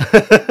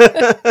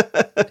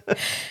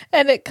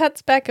 And it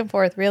cuts back and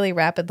forth really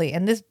rapidly.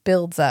 And this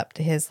builds up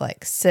to his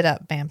like sit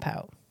up vamp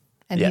out.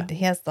 And Yeah.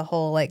 he has the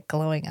whole like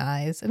glowing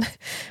eyes. And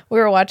we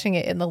were watching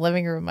it in the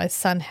living room. My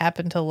son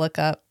happened to look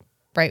up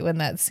right when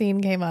that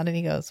scene came on and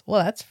he goes,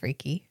 well, that's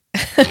freaky.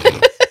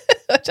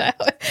 Which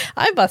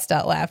I bust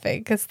out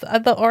laughing because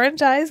the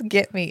orange eyes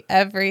get me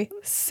every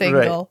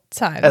single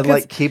time. And 'Cause-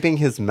 like keeping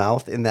his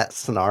mouth in that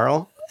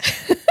snarl.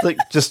 It's like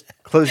just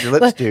close your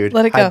lips, dude.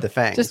 Let it Hide go. the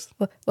fangs. Just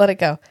let it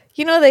go.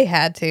 You know, they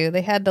had to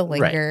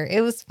linger.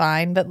 It was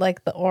fine, but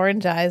like the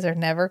orange eyes are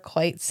never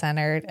quite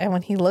centered. And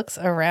when he looks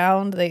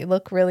around, they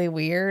look really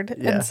weird.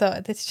 Yeah. And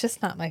so it's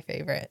just not my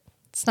favorite.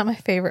 It's not my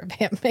favorite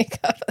vamp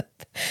makeup.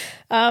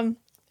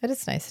 It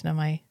is nice to know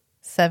my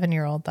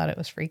 7-year-old thought it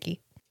was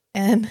freaky.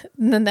 And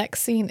the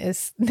next scene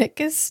is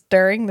Nick is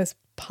stirring this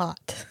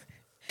pot.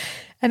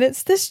 And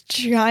it's this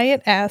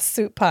giant ass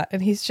soup pot.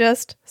 And he's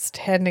just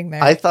standing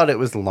there. I thought it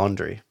was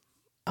laundry.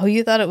 Oh,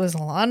 you thought it was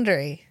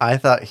laundry? I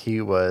thought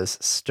he was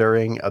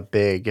stirring a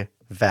big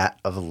vat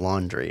of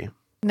laundry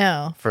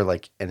No. for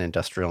like an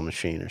industrial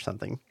machine or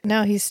something.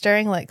 No, he's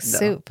stirring like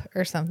soup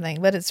or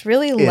something, but it's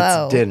really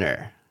low. It's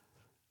dinner.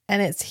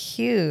 And it's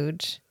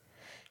huge.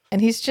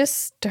 And he's just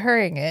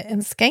stirring it.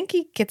 And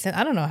Skanky gets in.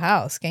 I don't know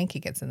how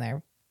Skanky gets in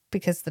there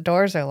because the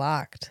doors are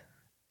locked.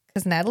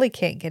 Because Natalie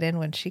can't get in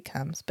when she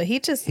comes. But he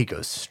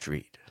Goes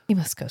street. He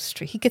must go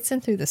straight. He gets in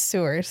through the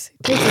sewers.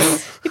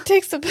 He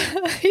takes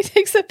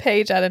a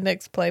page out of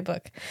Nick's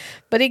playbook.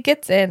 But he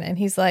gets in and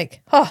he's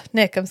like, oh,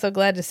 Nick, I'm so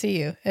glad to see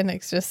you. And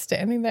Nick's just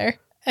standing there.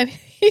 And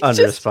he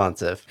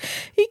Unresponsive.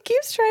 he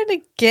keeps trying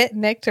to get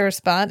Nick to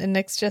respond, and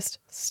Nick's just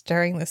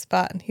stirring the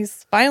spot. And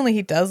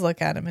he does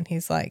look at him, and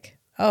he's like,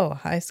 "Oh,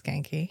 hi,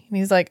 Skanky." And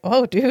he's like,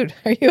 "Oh, dude,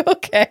 are you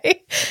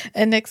okay?"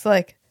 And Nick's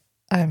like,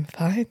 "I'm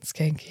fine,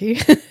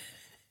 Skanky."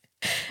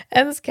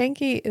 And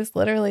Skanky is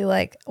literally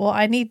like, "Well,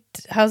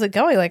 how's it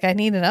going? Like, I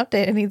need an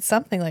update. I need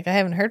something. Like, I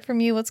haven't heard from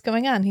you. What's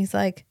going on?" He's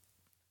like,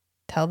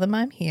 "Tell them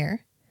I'm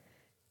here,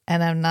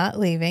 and I'm not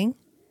leaving,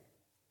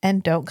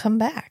 and don't come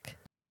back."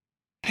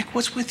 Nick,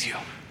 what's with you?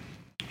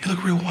 You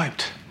look real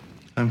wiped.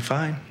 I'm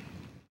fine.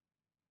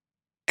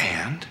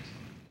 And?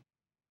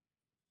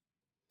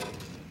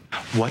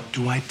 What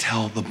do I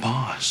tell the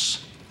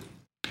boss?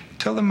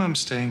 Tell them I'm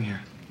staying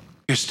here.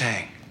 You're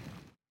staying.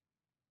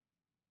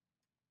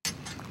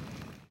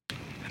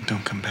 And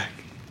don't come back.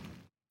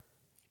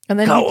 And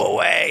then Go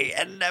away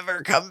and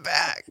never come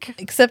back.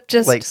 except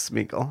just Like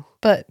Smeagol.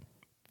 but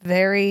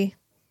very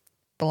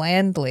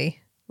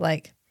blandly,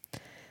 like,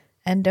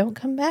 and don't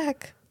come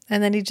back.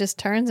 And then he just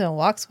turns and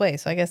walks away.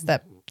 So I guess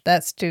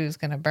that stew's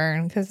going to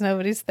burn because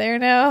nobody's there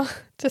now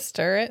to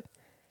stir it.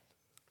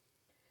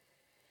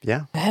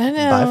 Yeah. I don't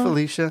know. Bye,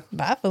 Felicia.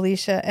 Bye,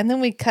 Felicia. And then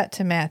we cut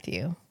to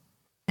Matthew.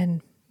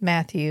 And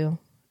Matthew,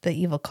 the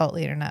evil cult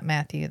leader, not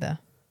Matthew, the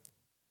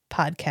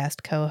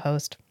podcast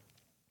co-host,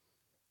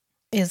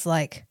 is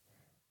like,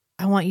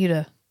 I want you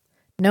to,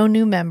 no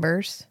new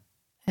members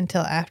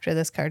until after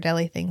this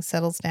Cardelli thing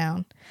settles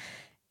down.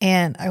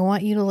 And I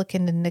want you to look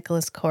into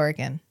Nicholas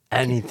Corrigan.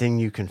 Anything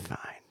you can find.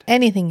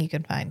 Anything you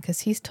can find,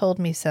 because he's told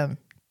me some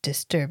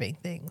disturbing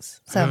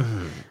things.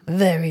 Some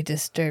very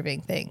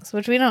disturbing things,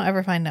 which we don't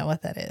ever find out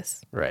what that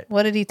is. Right.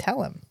 What did he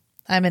tell him?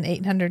 I'm an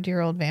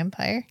 800-year-old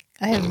vampire.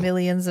 I have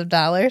millions of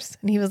dollars.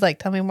 And he was like,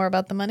 tell me more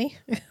about the money.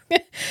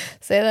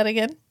 Say that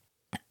again.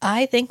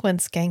 I think when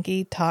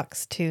Skanky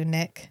talks to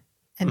Nick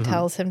and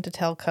tells him to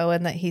tell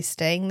Cohen that he's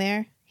staying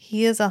there,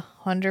 he is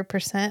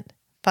 100%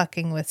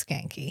 fucking with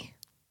Skanky.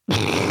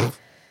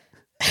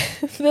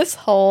 This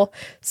whole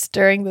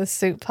stirring the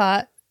soup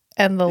pot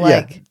and the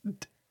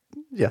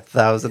Yeah,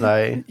 thousand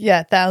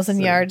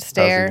yard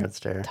stare. 1,000-yard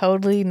stare.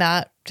 Totally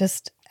not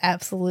just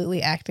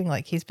absolutely acting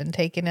like he's been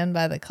taken in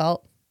by the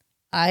cult.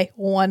 I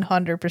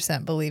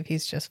 100% believe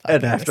he's just fucking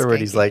And with afterward,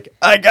 he's Skanky. like,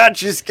 I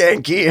got you,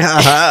 Skanky.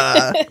 Ha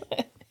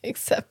ha.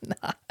 Except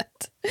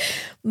not.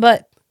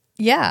 But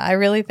yeah, I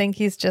really think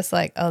he's just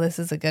like, oh, this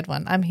is a good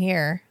one. I'm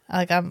here.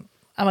 Like I'm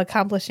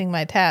accomplishing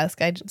my task.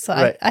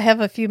 Right. I have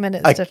a few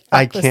minutes to fuck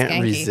I with can't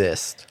Skanky.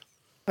 resist.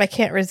 I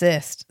can't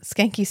resist.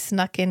 Skanky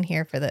snuck in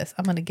here for this.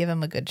 I'm going to give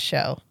him a good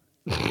show.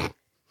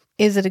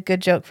 Is it a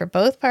good joke for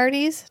both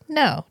parties?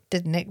 No.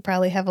 Did Nick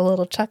probably have a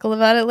little chuckle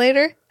about it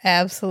later?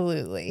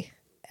 Absolutely.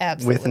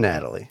 With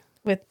Natalie.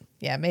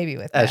 Maybe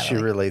with As Natalie.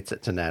 she relates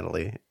it to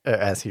Natalie. Or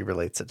as he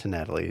relates it to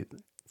Natalie.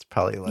 It's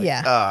probably like,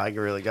 Yeah. oh, I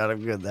really got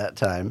him good that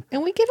time.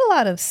 And we get a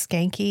lot of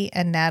Skanky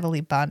and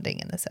Natalie bonding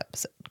in this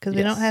episode because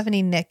we don't have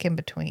any Nick in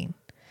between.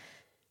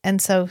 And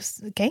so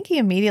Skanky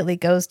immediately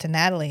goes to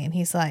Natalie and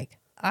he's like,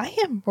 I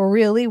am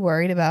really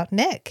worried about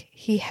Nick.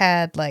 He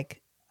had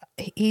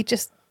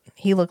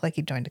he looked like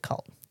he joined a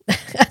cult.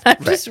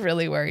 I'm just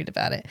really worried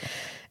about it.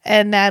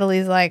 And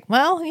Natalie's like,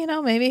 well,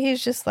 maybe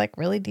he's just like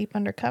really deep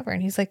undercover.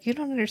 And he's like, you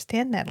don't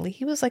understand, Natalie.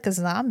 He was like a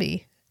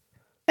zombie.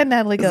 And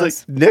Natalie It's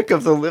goes, like Nick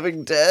of the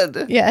Living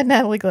Dead. yeah. And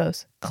Natalie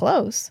goes,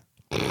 close.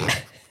 I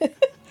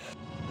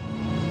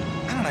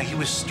don't know. He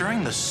was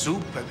stirring the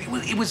soup.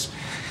 It was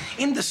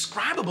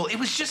indescribable. It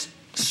was just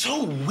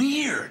so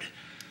weird.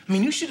 I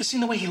mean, you should have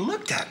seen the way he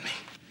looked at me.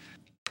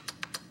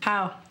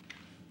 How?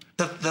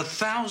 The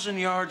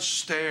 1,000-yard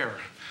stare.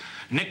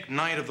 Nick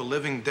Knight of the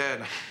Living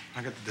Dead.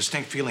 I got the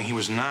distinct feeling he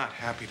was not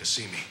happy to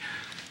see me.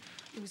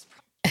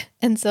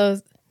 And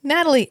so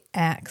Natalie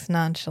acts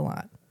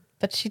nonchalant,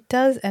 but she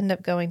does end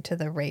up going to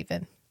the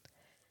Raven.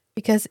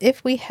 Because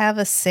if we have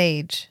a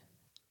sage,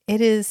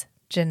 it is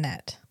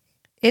Jeanette.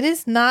 It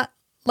is not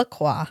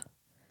Lacroix.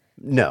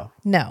 No.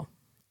 No,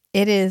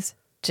 it is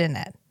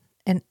Jeanette.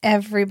 And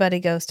everybody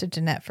goes to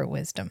Jeanette for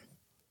wisdom.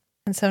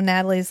 And so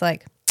Natalie's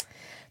like,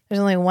 there's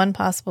only one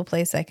possible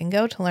place I can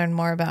go to learn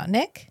more about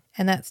Nick,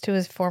 and that's to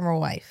his former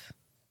wife.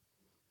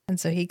 And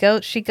so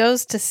she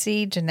goes to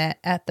see Jeanette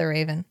at the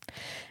Raven.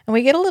 And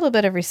we get a little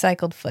bit of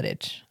recycled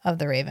footage of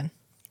the Raven.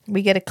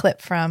 We get a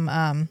clip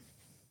from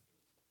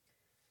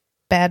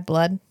Bad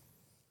Blood.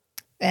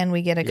 And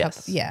we get a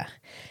couple, yeah,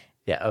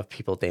 of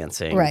people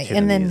dancing right. to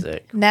And the then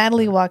music.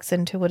 Natalie walks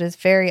into what is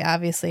very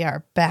obviously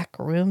our back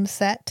room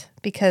set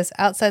because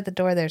outside the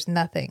door there's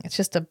nothing. It's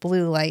just a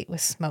blue light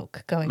with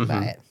smoke going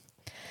by it.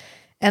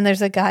 And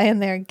there's a guy in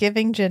there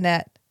giving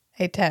Jeanette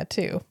a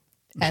tattoo.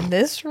 And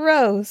this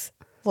rose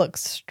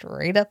looks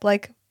straight up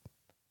like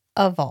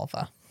a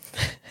vulva.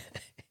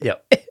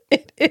 Yep.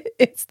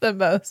 It's the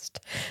most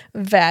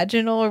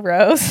vaginal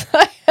rose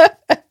I have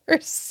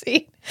ever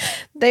seen.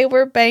 They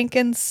were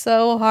banking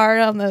so hard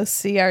on those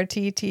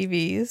CRT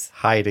TVs.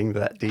 Hiding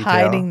that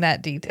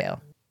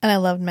detail. And I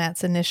loved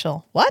Matt's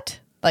initial, what?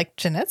 Like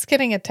Jeanette's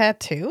getting a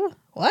tattoo?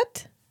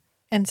 What?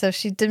 And so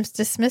she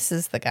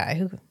dismisses the guy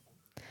who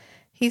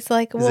he's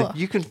like, He's well, like,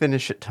 you can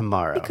finish it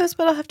tomorrow. he goes,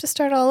 but I'll have to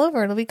start all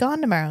over. It'll be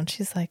gone tomorrow. And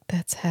she's like,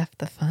 that's half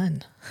the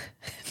fun.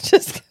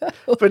 Just go.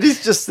 But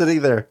he's just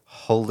sitting there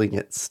holding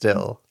it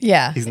still.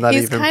 Yeah. He's not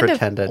even kind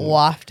pretending. of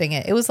wafting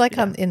it. It was like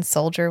in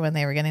Soldier when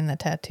they were getting the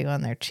tattoo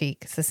on their cheek.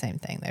 It's the same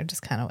thing. They're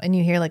just kind of, and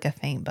you hear like a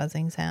faint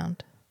buzzing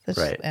sound.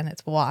 So Right. and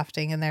it's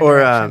wafting in their Or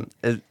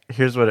direction.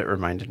 here's what it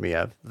reminded me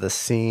of. The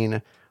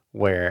scene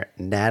where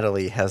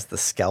Natalie has the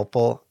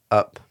scalpel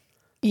up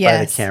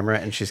by the camera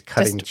and she's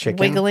cutting just chicken.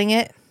 wiggling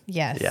it.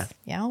 Yes. Yeah.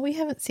 Yeah. Well, we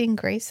haven't seen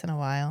Grace in a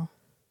while.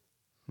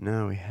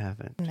 No, we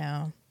haven't.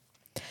 No.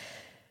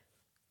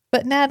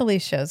 But Natalie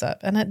shows up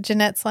and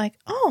Jeanette's like,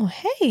 oh,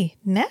 hey,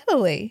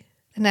 Natalie.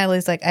 And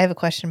Natalie's like, I have a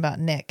question about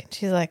Nick. And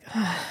she's like,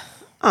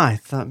 I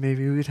thought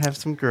maybe we'd have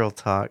some girl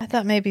talk. I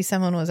thought maybe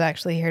someone was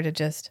actually here to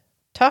just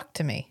talk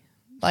to me,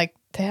 like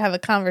to have a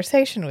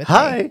conversation with me.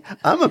 Hi,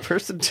 I'm a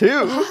person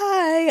too.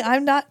 Hi,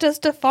 I'm not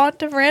just a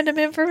font of random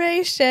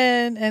information.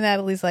 And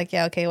Natalie's like,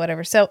 yeah, okay,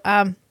 whatever. So,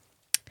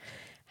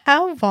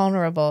 how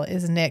vulnerable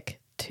is Nick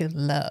to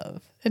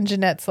love. And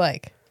Jeanette's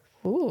like,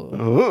 ooh.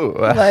 Ooh.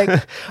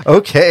 Like,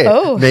 okay.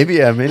 oh,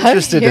 Maybe I'm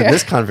interested in here.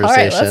 this conversation. All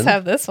right, let's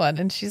have this one.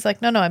 And she's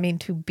like, no, I mean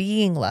to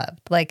being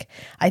loved. Like,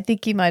 I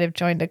think he might have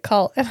joined a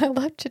cult. And I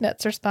love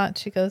Jeanette's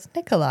response. She goes,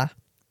 Nicola,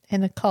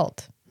 in a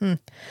cult.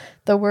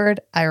 The word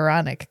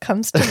ironic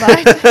comes to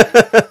mind.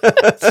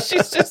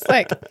 She's just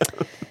like,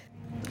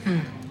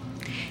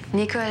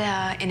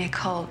 Nicola in a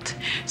cult.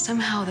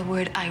 Somehow the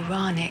word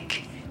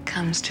ironic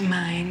comes to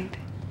mind.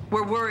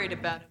 We're worried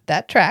about him.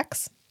 that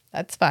tracks.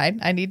 That's fine.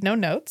 I need no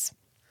notes.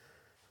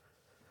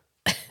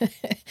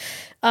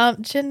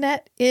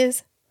 Jeanette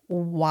is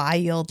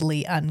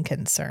wildly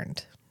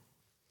unconcerned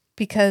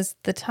because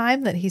the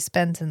time that he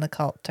spends in the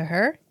cult to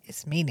her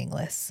is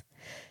meaningless.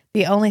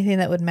 The only thing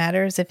that would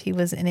matter is if he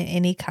was in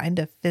any kind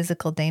of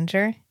physical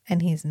danger,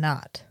 and he's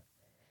not.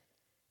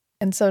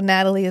 And so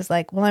Natalie is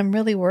like, well, I'm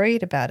really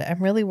worried about it.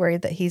 I'm really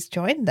worried that he's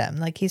joined them.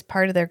 Like, he's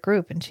part of their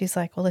group. And she's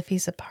like, well, if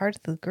he's a part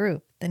of the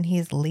group, then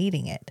he's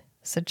leading it.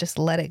 So just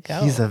let it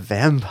go. He's a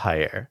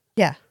vampire.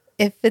 Yeah.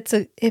 If it's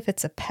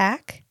a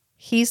pack,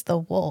 he's the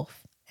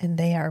wolf and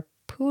they are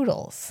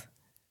poodles.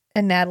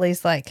 And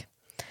Natalie's like,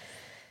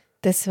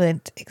 this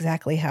went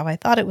exactly how I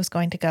thought it was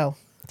going to go.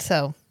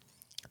 So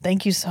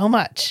thank you so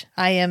much.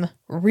 I am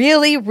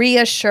really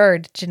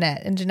reassured,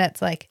 Jeanette. And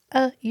Jeanette's like,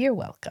 you're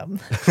welcome.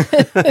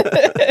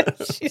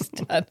 She's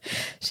done.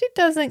 She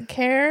doesn't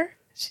care.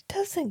 She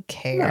doesn't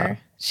care. No.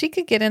 She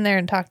could get in there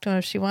and talk to him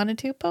if she wanted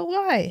to, but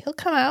why? He'll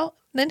come out,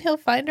 then he'll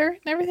find her,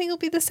 and everything will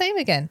be the same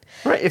again.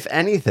 Right. If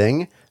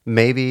anything,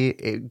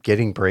 maybe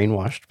getting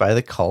brainwashed by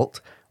the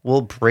cult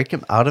will break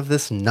him out of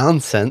this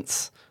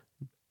nonsense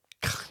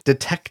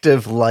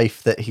detective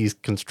life that he's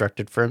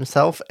constructed for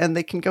himself, and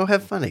they can go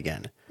have fun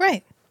again.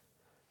 Right.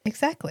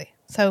 Exactly.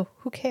 So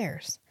who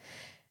cares?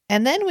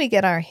 And then we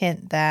get our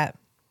hint that,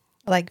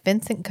 like,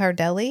 Vincent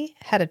Cardelli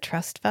had a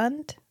trust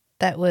fund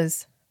that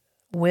was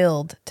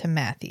willed to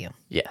Matthew.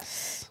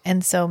 Yes.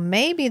 And so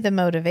maybe the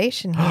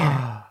motivation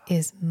here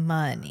is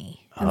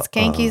money. And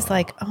Skanky's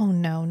like, oh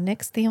no,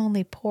 Nick's the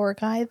only poor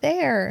guy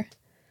there.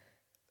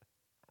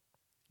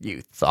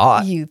 You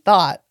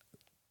thought.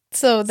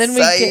 So then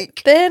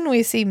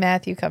we see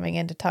Matthew coming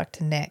in to talk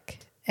to Nick.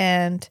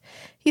 And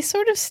he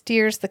sort of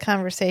steers the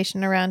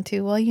conversation around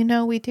to,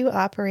 well, we do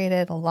operate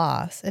at a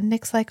loss. And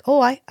Nick's like,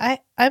 oh,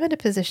 I'm in a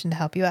position to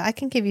help you. I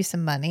can give you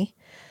some money.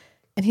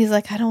 And he's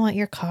like, I don't want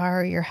your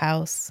car or your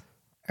house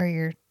or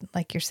your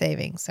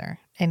savings or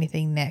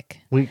anything,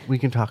 Nick. We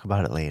can talk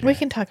about it later. We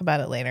can talk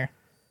about it later.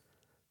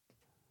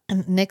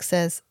 And Nick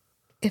says,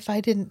 if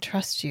I didn't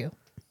trust you,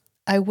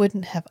 I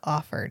wouldn't have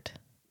offered.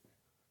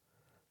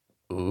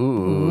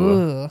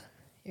 Ooh.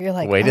 You're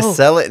like, way to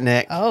sell it,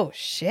 Nick. Oh,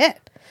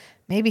 shit.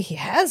 Maybe he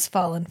has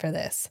fallen for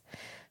this.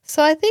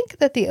 So I think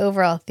that the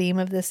overall theme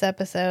of this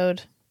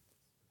episode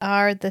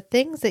are the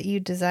things that you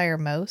desire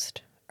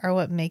most are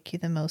what make you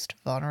the most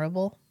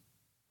vulnerable.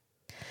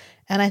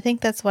 And I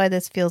think that's why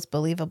this feels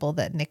believable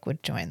that Nick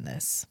would join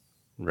this.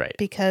 Right.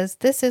 Because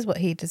this is what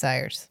he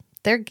desires.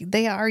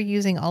 They are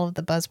using all of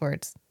the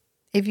buzzwords.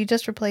 If you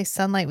just replace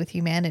sunlight with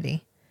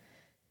humanity,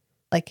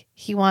 like,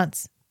 he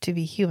wants to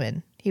be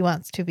human. He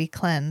wants to be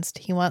cleansed.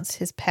 He wants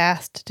his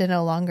past to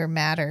no longer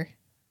matter.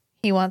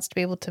 He wants to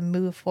be able to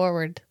move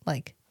forward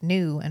like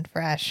new and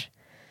fresh.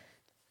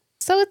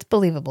 So it's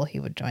believable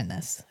he would join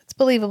this. It's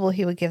believable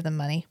he would give them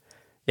money.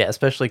 Yeah,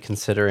 especially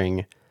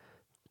considering,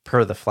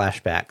 per the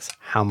flashbacks,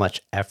 how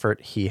much effort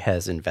he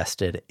has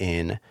invested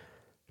in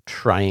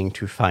trying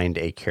to find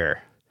a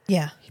cure.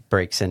 Yeah. He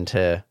breaks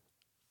into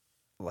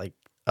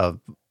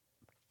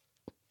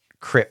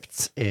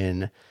crypts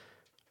in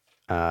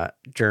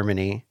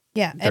Germany.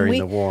 Yeah, during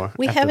the war.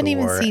 We haven't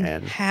even seen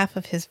half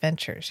of his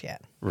ventures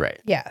yet. Right.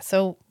 Yeah,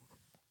 so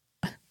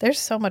there's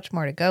so much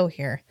more to go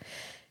here.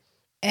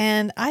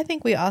 And I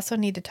think we also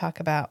need to talk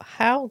about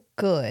how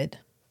good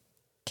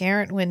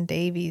Geraint Wyn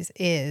Davies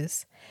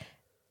is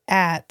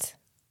at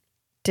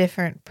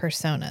different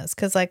personas.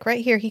 Because, like,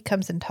 right here, he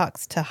comes and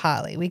talks to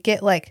Holly. We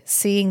get, like,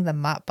 seeing the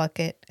mop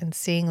bucket and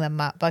seeing the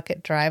mop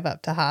bucket drive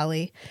up to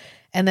Holly.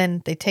 And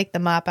then they take the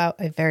mop out,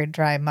 a very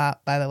dry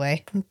mop, by the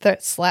way,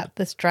 slap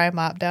this dry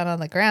mop down on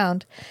the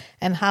ground.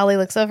 And Holly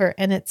looks over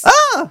and it's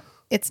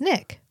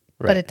Nick,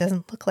 right. But it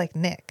doesn't look like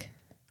Nick.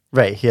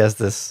 Right. He has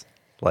this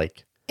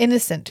like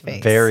innocent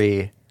face,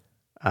 very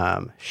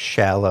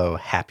shallow,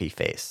 happy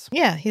face.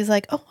 Yeah. He's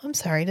like, oh, I'm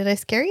sorry. Did I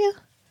scare you?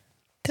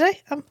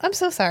 I'm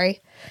so sorry.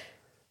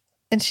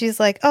 And she's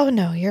like, oh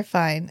no, you're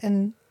fine.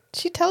 And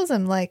she tells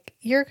him, like,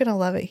 you're going to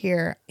love it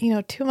here.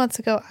 2 months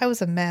ago, I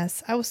was a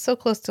mess. I was so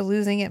close to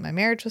losing it. My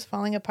marriage was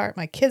falling apart.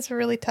 My kids were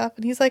really tough.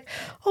 And he's like,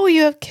 oh,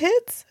 you have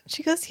kids? And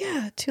she goes,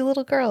 yeah, 2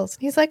 little girls.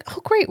 And he's like,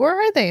 oh, great. Where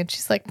are they? And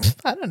she's like,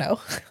 I don't know.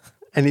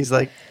 And he's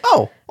like,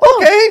 oh,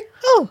 okay.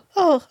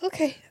 Oh,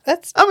 okay. I'm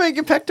going to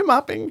get back to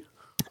mopping.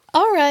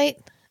 All right.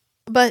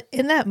 But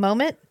in that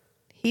moment,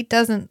 he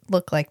doesn't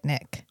look like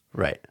Nick.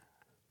 Right.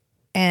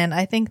 And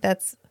I think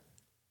that's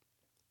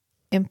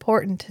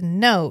important to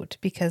note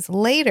because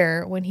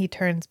later when he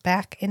turns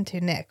back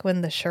into Nick,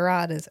 when the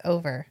charade is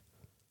over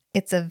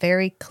it's a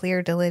very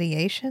clear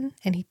delineation,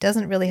 and he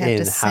doesn't really have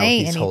In to how say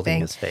he's anything.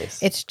 holding his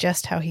face. It's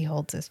just how he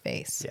holds his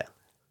face. Yeah.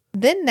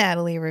 Then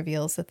Natalie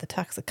reveals that the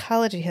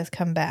toxicology has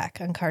come back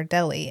on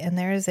Cardelli, and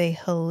there is a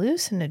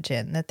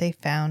hallucinogen that they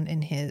found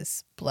in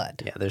his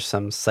blood. Yeah, there's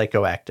some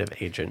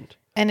psychoactive agent.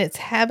 And it's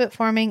habit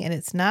forming, and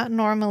it's not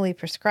normally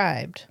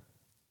prescribed,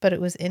 but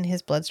it was in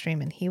his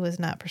bloodstream, and he was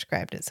not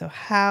prescribed it. So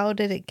how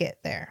did it get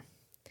there?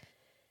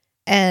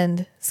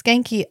 And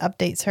Skanky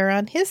updates her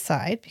on his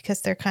side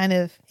because they're kind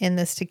of in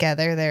this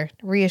together. They're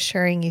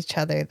reassuring each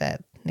other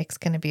that Nick's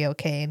going to be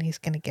okay and he's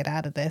going to get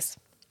out of this.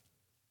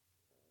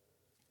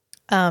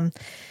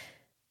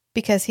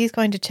 Because he's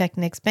going to check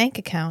Nick's bank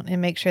account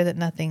and make sure that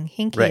nothing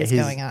hinky is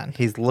going on.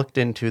 He's looked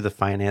into the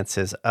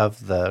finances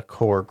of the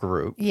core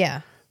group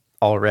Yeah.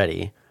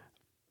 already,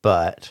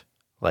 but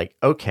like,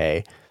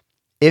 okay,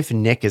 if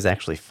Nick is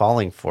actually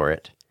falling for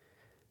it,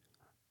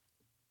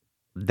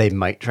 they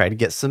might try to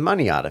get some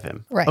money out of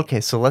him. Right.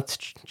 Okay, so let's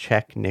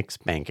check Nick's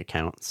bank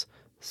accounts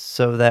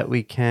so that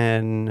we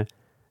can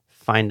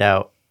find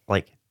out,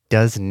 like,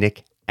 does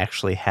Nick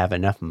actually have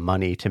enough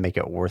money to make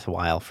it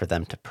worthwhile for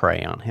them to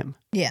prey on him?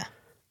 Yeah,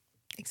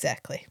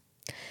 exactly.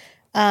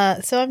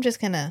 So I'm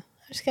gonna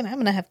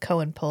have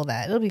Cohen pull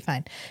that. It'll be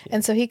fine. Yeah.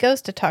 And so he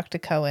goes to talk to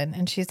Cohen,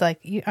 and she's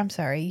like, I'm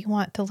sorry, you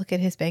want to look at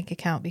his bank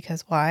account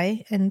because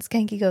why? And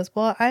Skanky goes,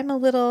 well, I'm a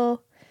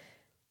little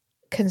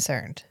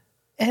concerned.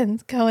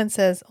 And Cohen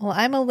says, well,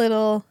 I'm a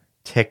little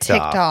ticked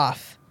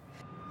off.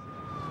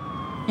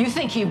 You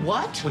think he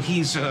what? Well,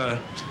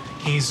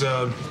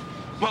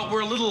 well,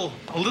 we're a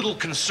little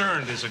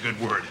concerned is a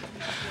good word.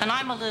 And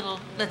I'm a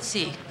little, let's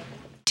see,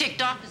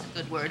 ticked off is a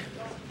good word.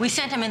 We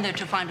sent him in there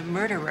to find a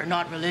murderer,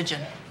 not religion.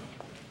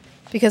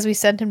 Because we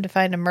sent him to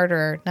find a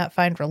murderer, not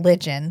find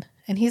religion.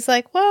 And he's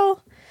like,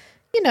 well,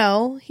 you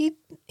know, he's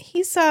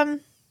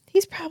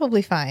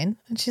probably fine.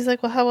 And she's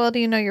like, well, how well do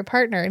you know your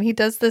partner? And he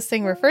does this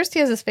thing where first he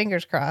has his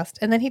fingers crossed,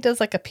 and then he does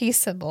like a peace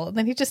symbol, and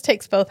then he just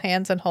takes both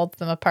hands and holds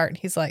them apart. And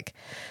he's like,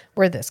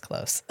 we're this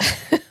close.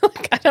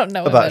 Like, I don't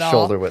know him at all. About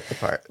shoulder width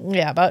apart.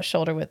 Yeah, about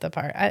shoulder width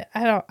apart. I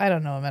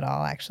don't know him at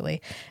all,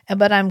 actually.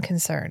 But I'm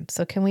concerned.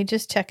 So can we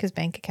just check his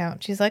bank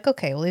account? She's like,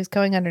 okay, well, he's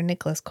going under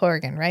Nicholas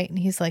Corrigan, right? And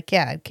he's like,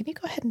 yeah, can you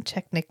go ahead and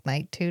check Nick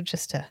Knight too,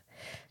 just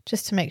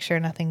to make sure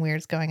nothing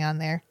weird's going on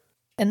there.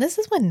 And this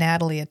is when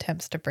Natalie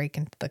attempts to break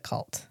into the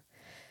cult.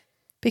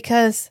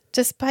 Because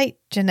despite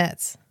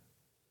Jeanette's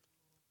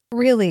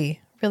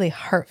really, really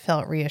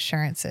heartfelt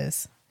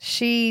reassurances,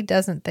 she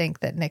doesn't think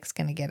that Nick's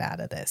going to get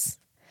out of this.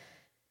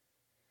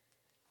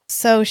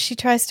 So she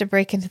tries to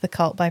break into the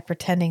cult by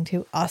pretending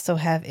to also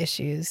have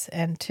issues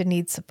and to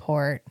need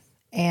support.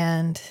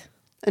 And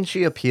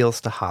she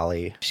appeals to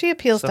Holly. She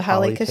appeals to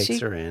Holly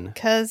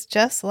because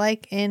just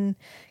like in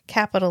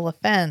Capital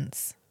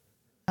Offense,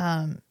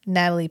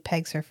 Natalie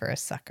pegs her for a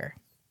sucker,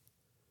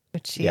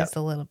 which she is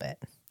a little bit.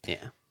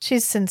 Yeah.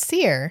 She's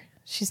sincere.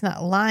 She's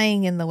not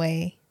lying in the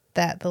way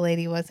that the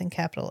lady was in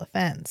Capital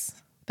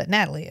Offense, but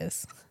Natalie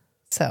is.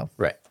 So.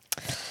 Right.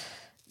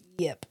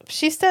 Yep.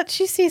 She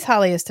sees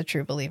Holly as the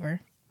true believer.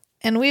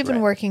 And we've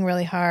been working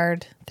really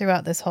hard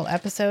throughout this whole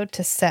episode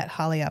to set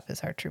Holly up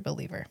as our true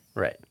believer.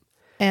 Right.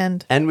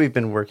 And we've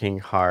been working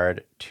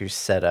hard to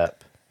set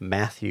up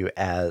Matthew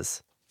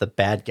as the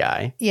bad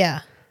guy. Yeah.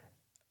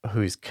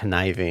 Who's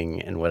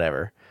conniving and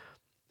whatever.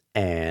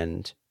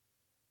 And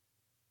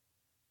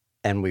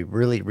we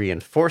really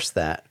reinforce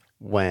that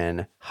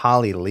when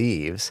Holly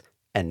leaves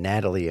and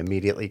Natalie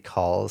immediately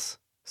calls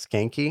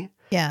Skanky.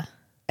 Yeah.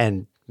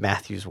 And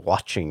Matthew's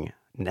watching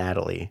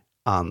Natalie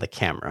on the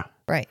camera.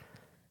 Right.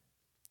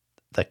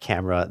 The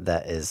camera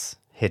that is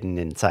hidden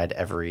inside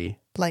every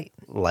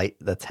light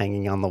that's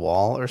hanging on the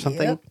wall or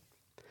something. Yep.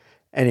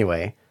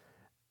 Anyway,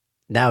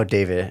 now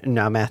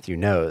Matthew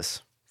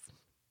knows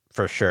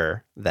for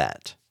sure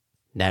that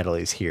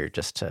Natalie's here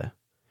just to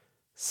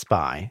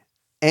spy.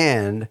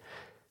 And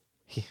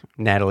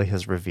Natalie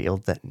has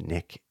revealed that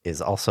Nick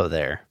is also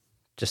there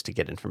just to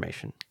get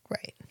information.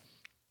 Right.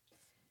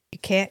 You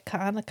can't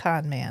con a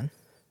con man.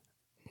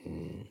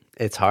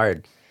 It's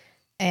hard.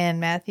 And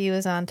Matthew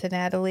is on to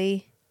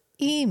Natalie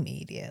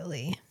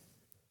immediately.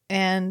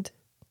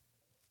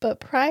 But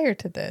prior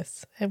to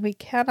this, and we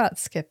cannot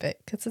skip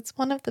it because it's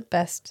one of the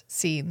best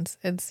scenes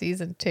in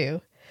season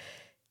 2,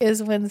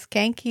 is when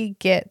Skanky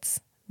gets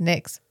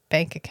Nick's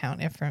bank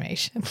account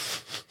information.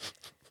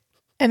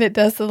 And it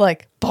does the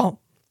like, bump,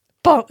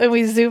 bump, and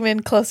we zoom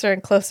in closer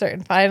and closer,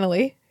 and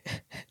finally,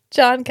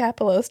 John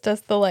Kapelos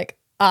does the like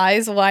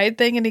eyes wide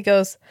thing, and he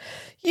goes,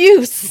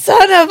 "You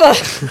son of a!"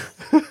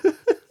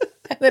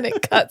 And then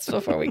it cuts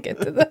before we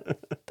get to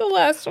the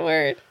last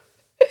word.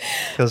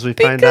 Because we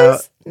find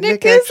out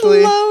Nick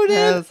actually loaded.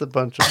 has a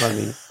bunch of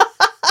money.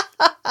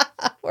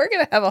 We're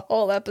going to have a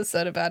whole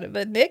episode about it,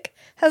 but Nick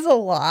has a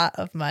lot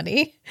of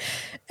money.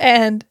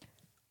 And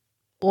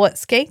what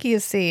Skanky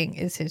is seeing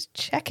is his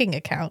checking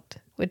account,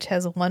 which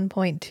has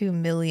 $1.2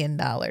 million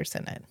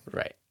in it.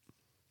 Right.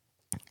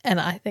 And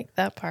I think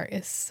that part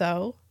is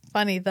so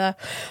funny.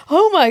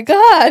 Oh my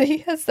God, he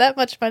has that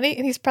much money.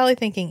 And he's probably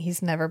thinking,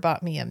 he's never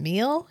bought me a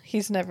meal.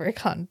 He's never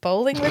gone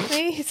bowling with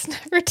me. He's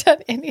never done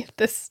any of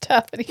this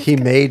stuff. And he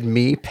made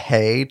me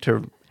pay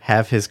to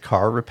have his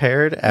car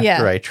repaired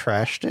after I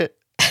trashed it.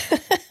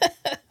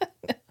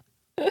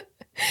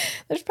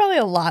 There's probably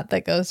a lot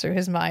that goes through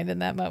his mind in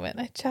that moment.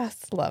 I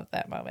just love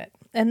that moment.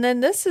 And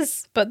then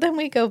then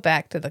we go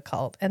back to the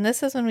cult. And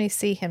this is when we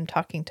see him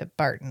talking to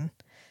Barton,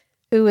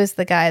 who is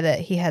the guy that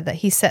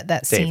he set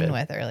that scene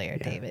with earlier.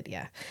 Yeah. David,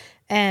 yeah.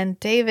 And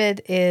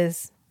David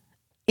is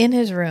in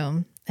his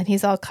room and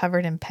he's all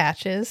covered in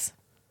patches.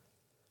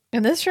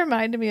 And this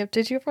reminded me of,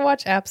 did you ever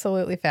watch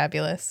Absolutely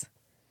Fabulous?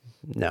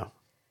 No.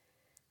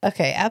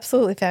 Okay,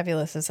 Absolutely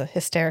Fabulous is a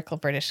hysterical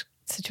British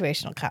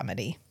situational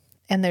comedy.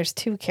 And there's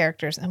two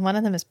characters, and one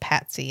of them is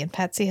Patsy. And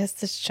Patsy has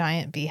this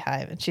giant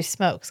beehive, and she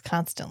smokes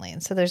constantly.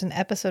 And so there's an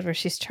episode where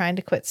she's trying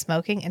to quit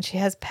smoking, and she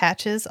has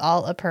patches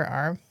all up her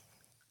arm.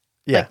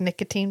 Yeah. Like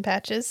nicotine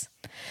patches.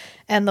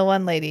 And the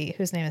one lady,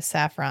 whose name is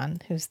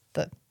Saffron, who's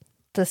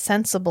the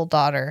sensible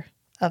daughter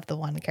of the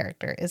one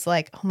character, is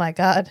like, oh my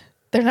God,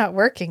 they're not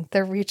working.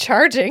 They're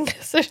recharging.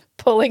 So they're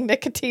pulling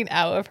nicotine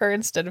out of her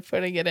instead of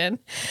putting it in.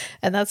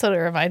 And that's what it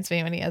reminds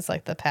me when he has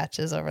like the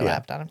patches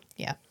overlapped on him.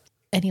 Yeah.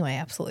 Anyway,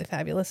 Absolutely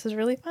Fabulous is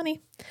really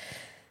funny.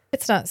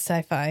 It's not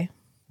sci-fi,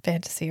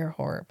 fantasy, or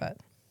horror, but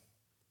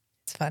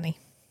it's funny.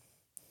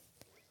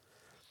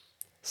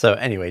 So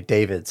anyway,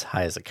 David's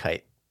high as a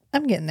kite.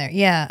 I'm getting there.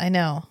 Yeah, I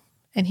know.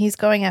 And he's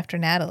going after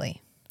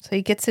Natalie. So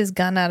he gets his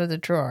gun out of the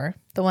drawer,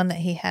 the one that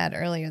he had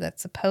earlier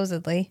that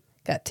supposedly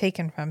got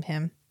taken from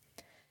him.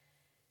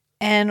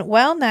 And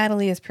while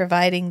Natalie is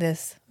providing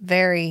this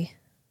very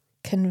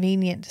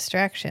convenient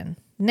distraction,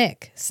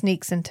 Nick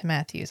sneaks into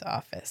Matthew's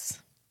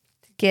office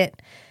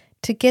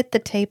to get the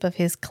tape of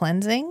his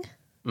cleansing,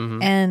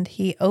 and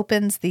he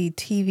opens the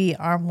TV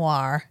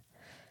armoire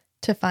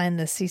to find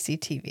the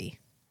CCTV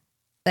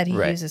that he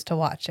uses to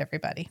watch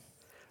everybody.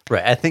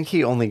 Right. I think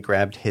he only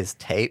grabbed his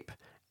tape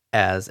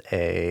as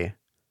a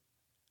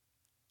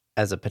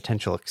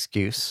potential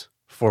excuse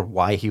for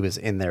why he was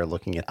in there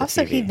looking at the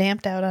also, TV. he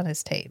vamped out on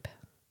his tape.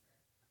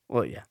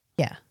 Well, yeah.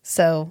 Yeah.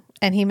 So,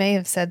 and he may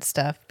have said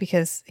stuff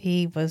because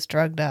he was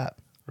drugged up.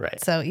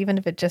 Right. So even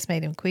if it just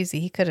made him queasy,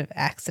 he could have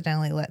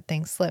accidentally let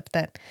things slip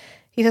that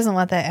he doesn't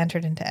want that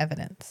entered into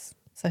evidence.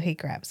 So he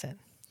grabs it.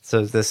 So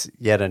is this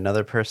yet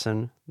another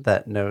person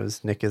that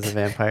knows Nick is a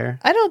vampire?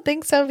 I don't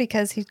think so,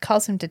 because he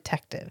calls him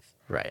detective.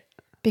 Right.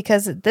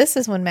 Because this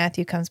is when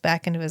Matthew comes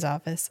back into his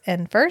office.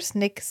 And first,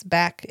 Nick's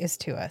back is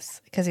to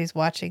us because he's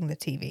watching the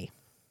TV.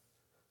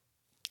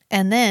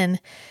 And then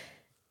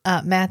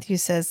Matthew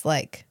says,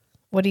 like,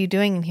 what are you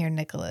doing in here,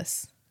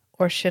 Nicholas?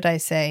 Or should I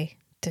say,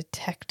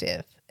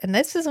 detective? And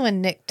this is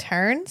when Nick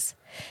turns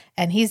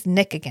and he's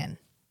Nick again.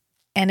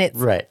 And it's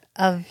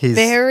He's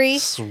very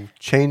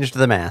changed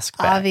the mask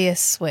back. Obvious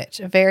switch,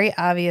 a very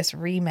obvious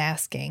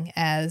remasking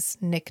as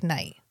Nick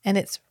Knight. And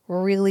it's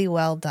really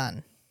well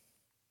done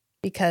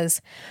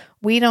because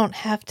we don't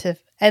have to,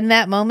 in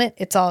that moment,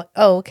 it's all,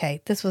 oh,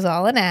 okay, this was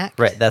all an act.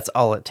 Right. That's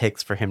all it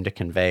takes for him to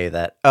convey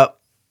that,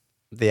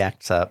 the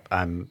act's up.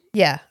 I'm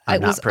it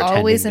not was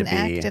always an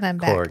act and I'm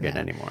back Corrigan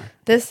now. anymore.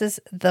 This is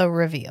the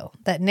reveal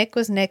that Nick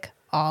was Nick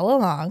all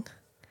along.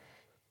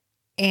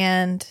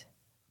 And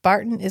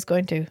Barton is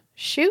going to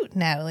shoot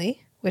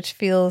Natalie, which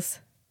feels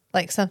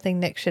like something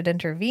Nick should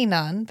intervene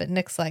on. But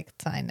Nick's like,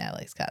 it's fine,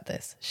 Natalie's got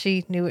this.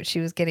 She knew what she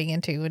was getting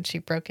into when she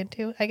broke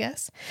into, I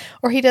guess.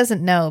 Or he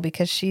doesn't know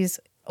because she's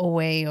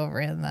way over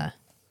in the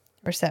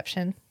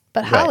reception.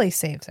 But Holly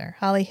saves her.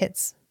 Holly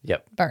hits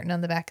Barton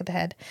on the back of the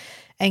head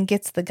and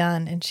gets the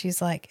gun. And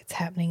she's like, it's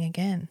happening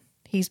again.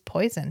 He's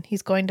poisoned.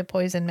 He's going to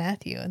poison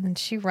Matthew. And then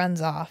she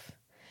runs off.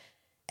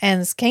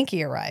 And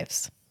Skanky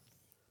arrives.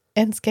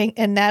 And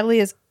Natalie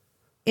is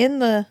in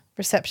the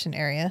reception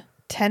area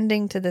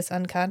tending to this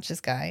unconscious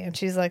guy. And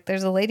she's like,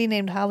 there's a lady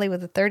named Holly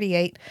with a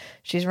 38.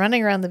 She's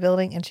running around the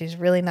building and she's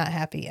really not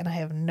happy. And I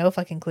have no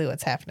fucking clue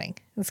what's happening.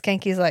 And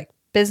Skanky's like,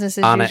 business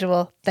as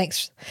usual.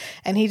 Thanks.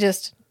 And he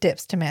just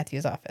dips to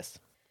Matthew's office.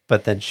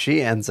 But then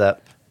she ends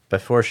up,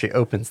 before she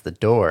opens the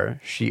door,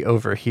 she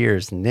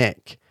overhears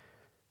Nick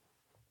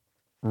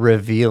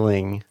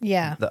revealing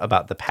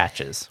about the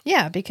patches.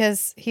 Yeah,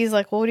 because he's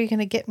like, well, what are you going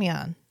to get me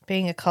on?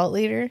 Being a cult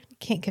leader? You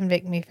can't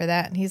convict me for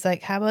that. And he's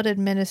like, how about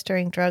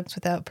administering drugs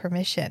without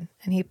permission?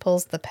 And he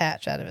pulls the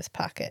patch out of his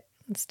pocket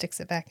and sticks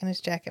it back in his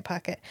jacket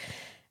pocket.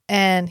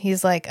 And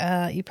he's like,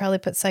 you probably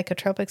put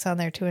psychotropics on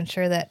there to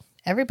ensure that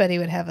everybody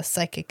would have a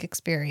psychic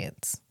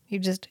experience. You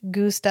just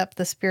goosed up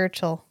the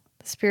spiritual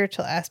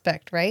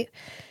aspect, right?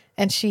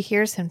 And she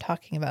hears him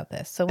talking about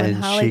this. So when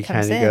Holly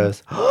comes in,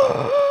 goes,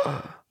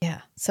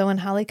 yeah. So when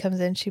Holly comes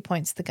in, she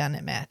points the gun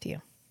at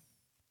Matthew.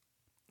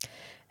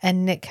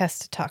 And Nick has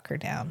to talk her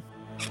down.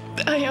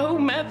 I owe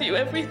Matthew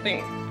everything.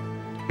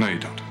 No, you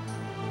don't.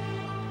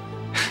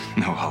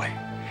 No, Holly.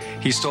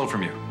 He stole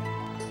from you.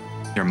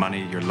 Your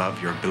money, your love,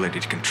 your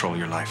ability to control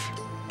your life.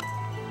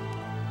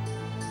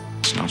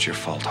 It's not your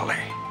fault, Holly.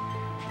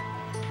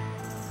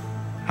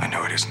 I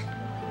know it isn't.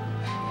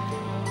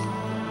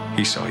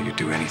 He saw you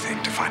do anything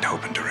to find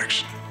hope and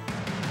direction.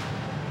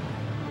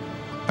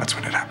 That's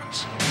when it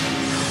happens.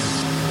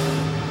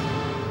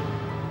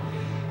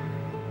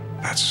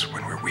 That's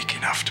when we're weak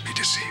enough to be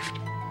deceived.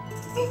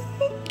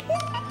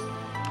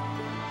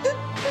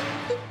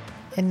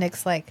 And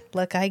Nick's like,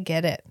 look, I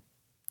get it.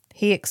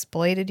 He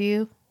exploited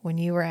you when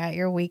you were at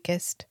your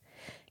weakest.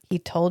 He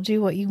told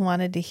you what you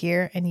wanted to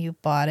hear and you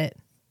bought it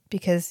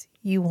because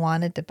you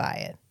wanted to buy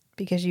it,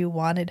 because you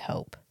wanted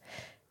hope.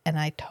 And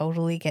I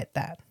totally get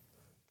that.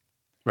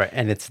 Right.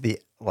 And it's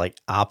the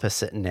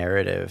opposite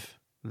narrative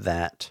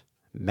that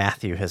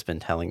Matthew has been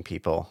telling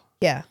people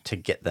to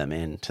get them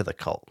into the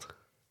cult.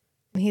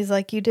 And he's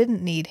like, you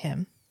didn't need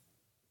him.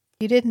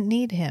 You didn't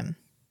need him.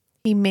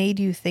 He made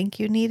you think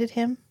you needed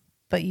him,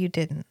 but you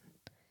didn't.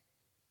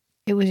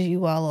 It was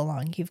you all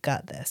along. You've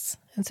got this.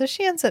 And so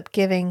she ends up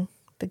giving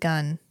the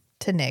gun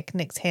to Nick.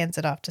 Nick hands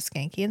it off to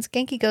Skanky. And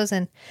Skanky goes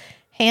and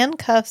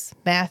handcuffs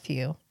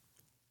Matthew,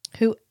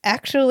 who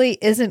actually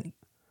isn't.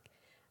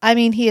 I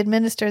mean, he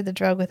administered the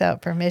drug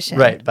without permission.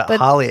 Right, but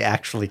Holly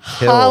actually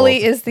killed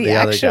Holly is the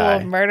other actual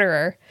guy.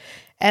 murderer.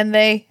 And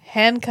they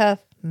handcuff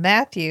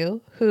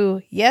Matthew,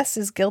 who, yes,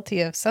 is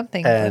guilty of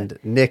something. And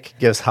Nick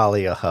gives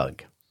Holly a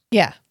hug.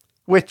 Yeah.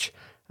 Which,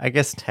 I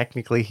guess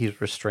technically he's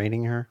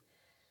restraining her.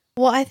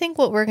 Well, I think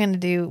what we're going to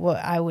do,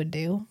 what I would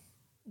do,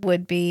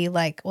 would be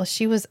like, well,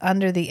 she was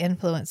under the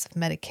influence of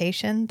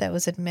medication that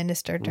was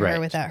administered to her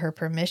without her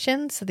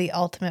permission. So the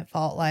ultimate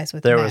fault lies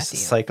with There Matthew. was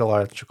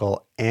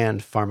psychological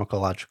and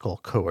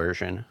pharmacological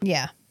coercion.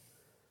 Yeah.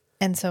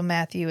 And so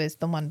Matthew is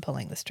the one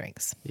pulling the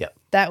strings. Yep.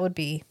 That would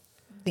be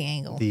the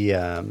angle.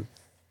 The,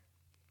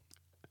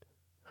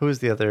 who is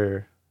the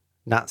other,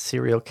 not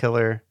serial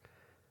killer?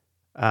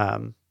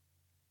 It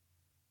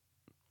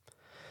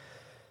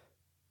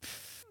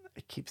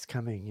keeps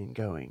coming and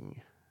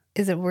going.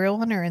 Is it real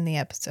one or in the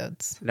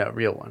episodes? No,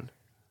 real one.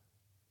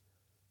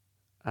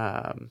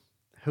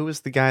 Who was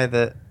the guy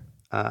that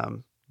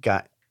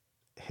got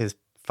his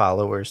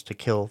followers to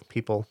kill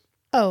people?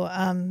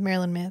 Oh,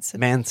 Marilyn Manson.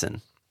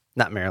 Manson.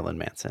 Not Marilyn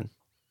Manson.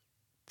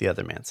 The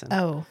other Manson.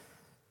 Oh,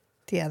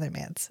 the other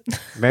Manson.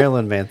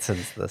 Marilyn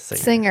Manson's the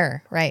singer.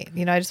 Singer, right.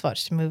 You know, I just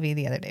watched a movie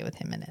the other day with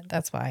him in it.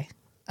 That's why.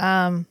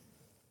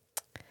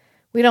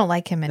 We don't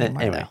like him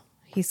anymore, anyway. though.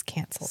 He's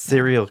canceled.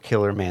 Serial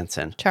killer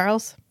Manson.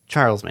 Charles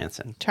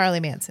Manson.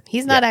 Charlie Manson.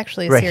 He's not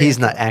actually a right. serial He's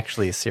killer. not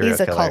actually a serial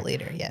killer. killer. He's a cult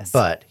leader, yes.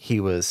 But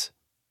he was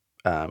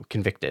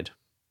convicted.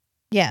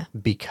 Yeah.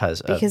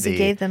 Because he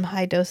gave them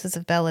high doses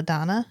of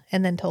belladonna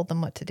and then told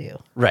them what to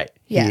do. Right.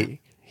 Yeah.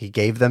 He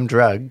gave them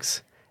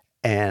drugs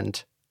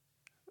and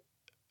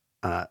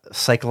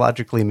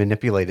psychologically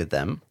manipulated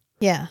them.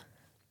 Yeah.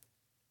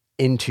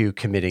 Into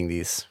committing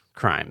these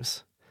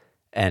crimes.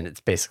 And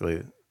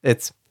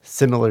it's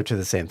similar to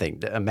the same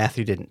thing.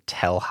 Matthew didn't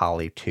tell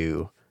Holly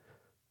to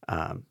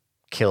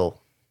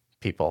kill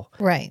people.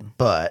 Right.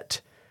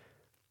 But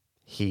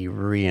he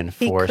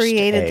reinforced He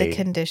created the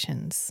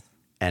conditions.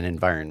 An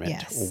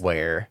environment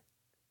where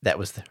that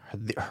was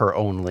her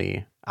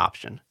only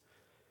option.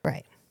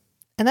 Right.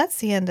 And that's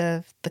the end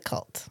of the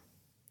cult.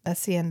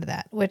 That's the end of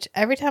that. Which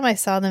every time I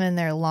saw them in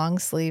their long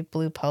sleeve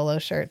blue polo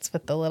shirts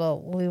with the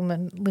little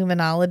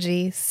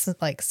luminology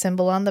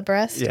symbol on the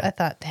breast, I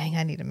thought, dang,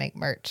 I need to make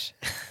merch.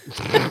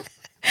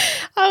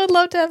 I would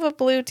love to have a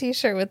blue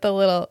t-shirt with the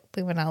little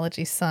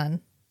luminology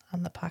sun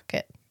on the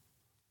pocket.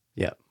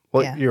 Yeah.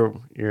 Well,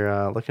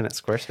 you're looking at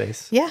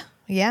Squarespace. Yeah.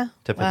 Yeah.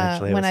 To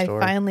potentially when have a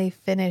store. I finally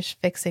finish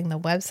fixing the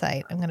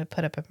website, I'm going to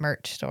put up a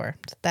merch store.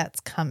 So that's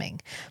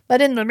coming.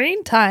 But in the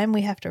meantime,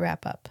 we have to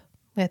wrap up.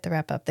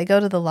 They go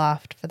to the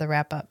loft for the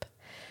wrap up.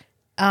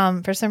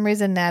 For some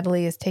reason,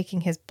 Natalie is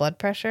taking his blood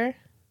pressure.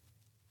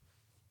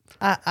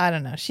 I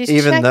don't know. She's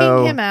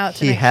checking him out.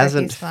 To he make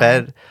hasn't sure he's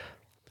fed.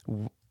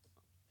 fine.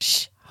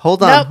 Shh.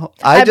 Hold on. Nope.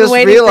 I just been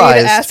waiting realized. For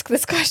you to ask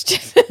this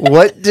question.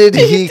 What did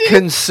he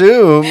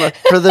consume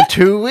for the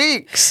 2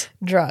 weeks?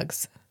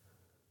 Drugs.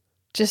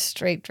 Just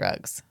straight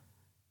drugs.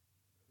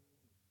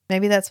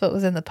 Maybe that's what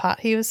was in the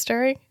pot he was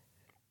stirring.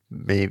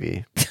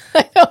 Maybe.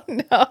 I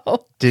don't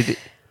know.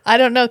 I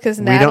don't know because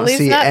Natalie's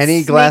see not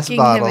any glass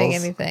sneaking him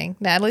bottles. anything.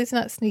 Natalie's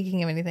not sneaking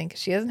him anything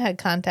because she hasn't had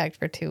contact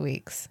for 2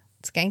 weeks.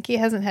 Skanky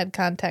hasn't had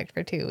contact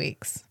for 2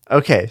 weeks.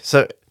 Okay,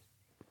 so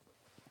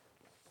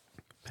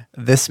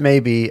this may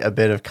be a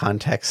bit of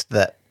context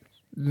that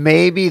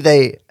maybe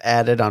they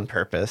added on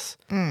purpose.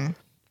 In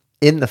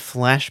the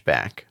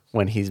flashback,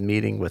 when he's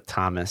meeting with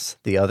Thomas,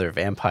 the other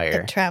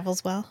vampire, It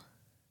travels well.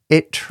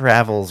 it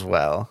travels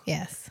well.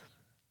 Yes.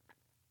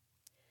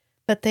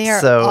 But they are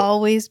So-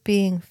 always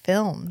being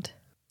filmed.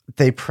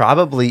 They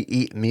probably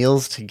eat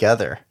meals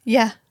together.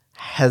 Yeah.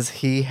 Has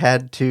he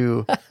had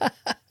to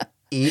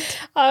eat?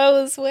 I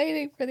was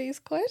waiting for these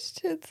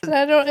questions and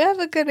I don't have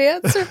a good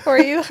answer for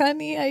you,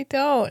 honey. I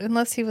don't.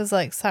 Unless he was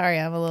like, sorry,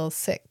 I'm a little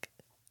sick.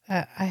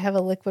 I have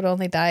a liquid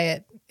only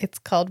diet. It's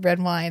called red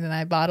wine and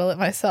I bottle it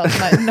myself.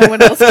 No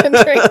one else can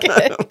drink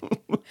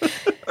it.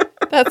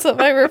 That's what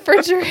my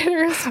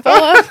refrigerator is full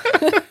of.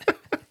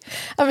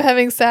 I'm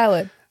having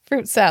salad,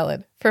 fruit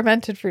salad,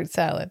 fermented fruit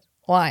salad,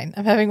 wine.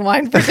 I'm having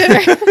wine for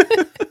dinner.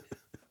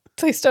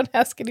 Please don't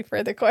ask any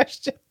further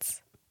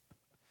questions.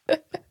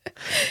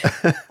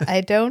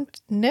 I don't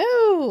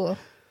know.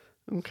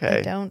 Okay.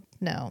 I don't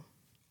know.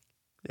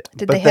 Yeah.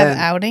 Did But they have then-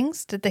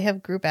 outings? Did they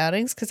have group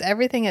outings? Because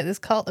everything at this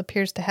cult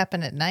appears to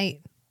happen at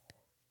night.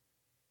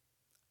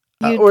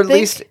 or at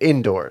least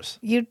indoors.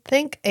 You'd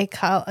think a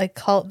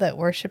cult that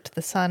worshipped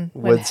the sun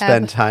Would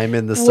spend time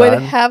in the would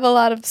sun. have a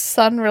lot of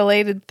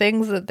sun-related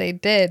things that they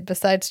did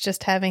besides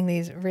just having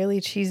these really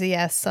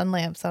cheesy-ass sun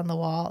lamps on the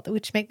wall,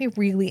 which make me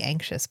really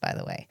anxious, by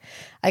the way.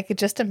 I could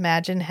just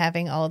imagine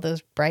having all of those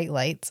bright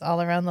lights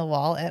all around the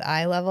wall at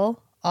eye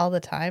level all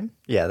the time.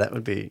 Yeah, that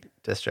would be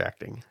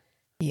distracting.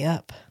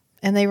 Yep.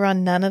 And they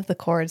run none of the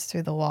cords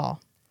through the wall.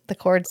 The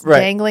cords Right.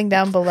 dangling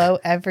down below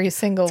every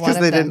single one of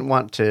Because they them. didn't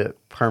want to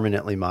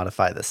permanently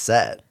modify the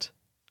set.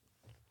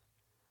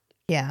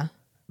 Yeah.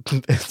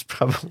 It's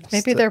probably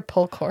Maybe they're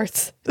pull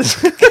cords.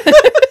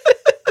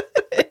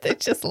 They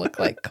just look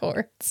like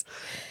cords.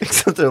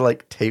 except they're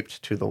like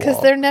taped to the wall.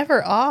 Because they're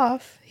never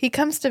off. He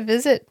comes to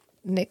visit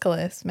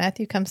Nicholas.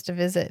 Matthew comes to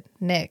visit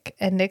Nick.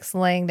 And Nick's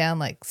laying down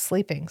like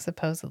sleeping,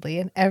 supposedly.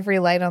 And every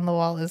light on the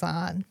wall is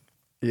on.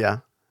 Yeah.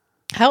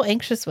 How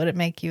anxious would it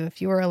make you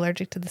if you were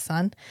allergic to the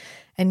sun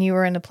and you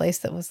were in a place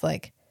that was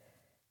like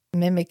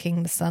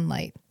mimicking the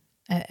sunlight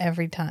at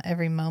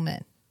every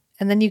moment?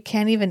 And then you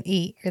can't even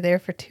eat. You're there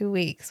for 2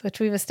 weeks, which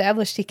we've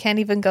established he can't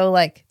even go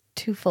like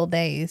 2 full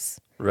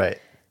days Right.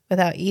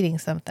 without eating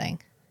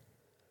something.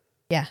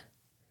 Yeah.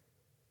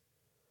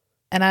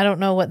 And I don't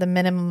know what the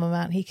minimum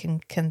amount he can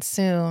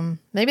consume.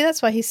 Maybe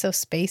that's why he's so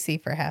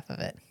spacey for half of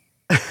it.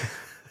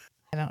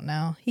 I don't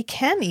know. He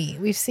can eat.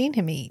 We've seen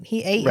him eat.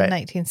 He ate Right. in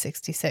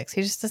 1966.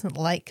 He just doesn't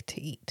like to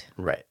eat.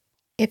 Right.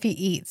 If he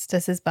eats,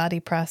 does his body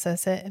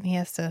process it and he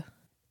has to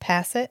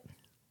pass it?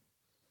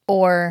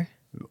 Or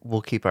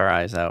We'll keep our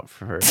eyes out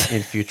for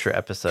in future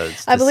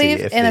episodes. I to see believe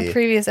if in the- a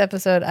previous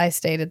episode I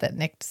stated that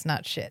Nick does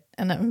not shit.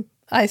 And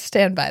I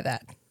stand by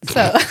that.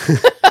 So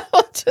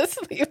I'll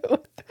just leave it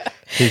with that.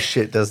 his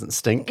shit doesn't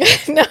stink.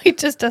 No, he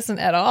just doesn't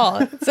at all.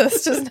 It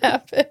just doesn't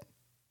happen.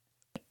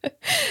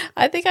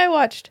 I think I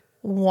watched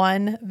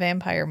one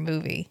vampire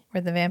movie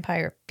where the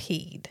vampire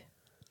peed.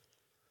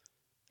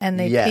 And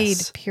they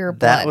peed pure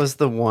blood. That was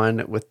the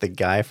one with the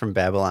guy from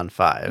Babylon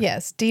 5.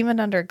 Yes, Demon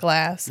Under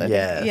Glass.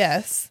 Yes.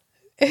 Yes.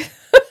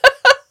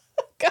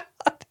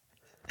 God.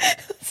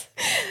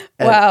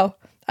 Wow.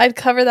 I'd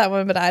cover that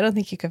one, but I don't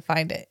think you can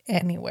find it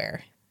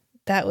anywhere.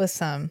 That was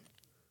some...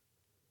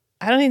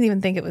 I don't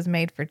even think it was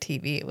made for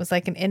TV. It was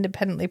like an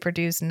independently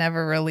produced,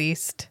 never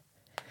released...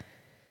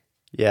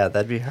 Yeah,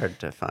 that'd be hard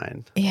to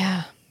find.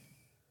 Yeah.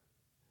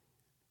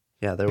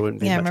 Yeah, there wouldn't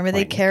be Yeah, much remember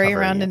they point in carry covering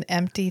around it. an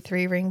empty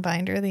 3-ring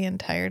binder the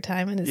entire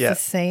time, and it's Yeah. the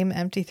same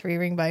empty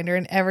 3-ring binder,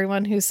 and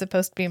everyone who's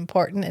supposed to be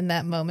important in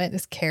that moment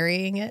is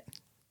carrying it.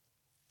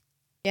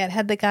 Yeah, it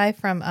had the guy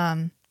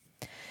from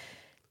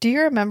do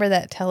you remember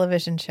that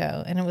television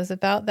show? And it was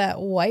about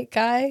that white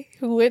guy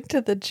who went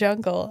to the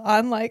jungle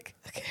on like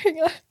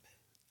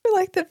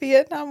the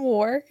Vietnam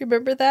War. You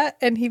remember that?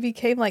 And he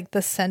became like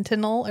the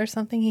Sentinel or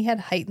something. He had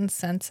heightened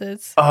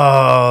senses.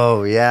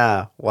 Oh,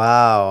 yeah.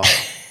 Wow.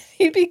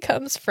 He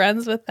becomes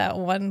friends with that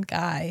one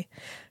guy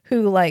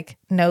who like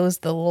knows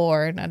the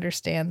lore and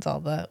understands all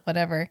the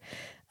whatever.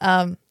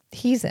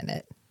 He's in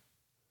it.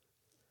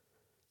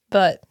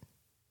 But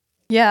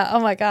yeah, oh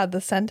my God, the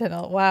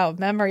Sentinel. Wow,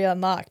 memory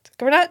unlocked.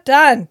 We're not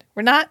done.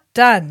 We're not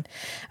done.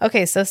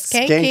 Okay, so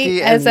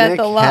Skanky and is at Nick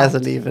the loft.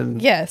 hasn't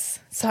even Yes,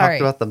 sorry.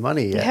 talked about the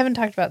money We yet. haven't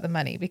talked about the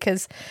money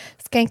because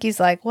Skanky's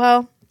like,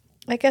 well,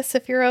 I guess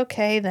if you're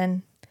okay,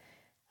 then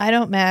I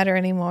don't matter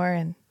anymore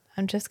and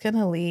I'm just going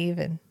to leave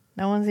and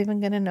no one's even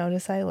going to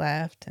notice I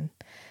left. And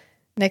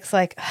Nick's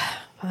like,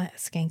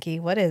 Skanky,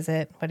 what is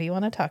it? What do you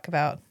want to talk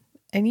about?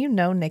 And you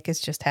know Nick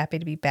is just happy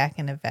to be back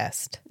in a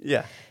vest.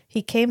 Yeah.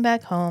 He came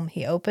back home.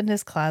 He opened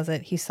his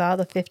closet. He saw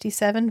the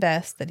 57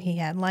 vests that he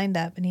had lined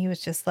up. And he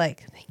was just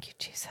like, thank you,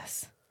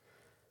 Jesus.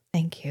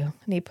 Thank you.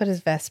 And he put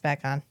his vest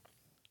back on.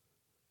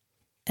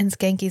 And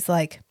Skanky's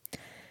like,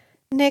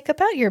 Nick,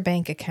 about your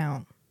bank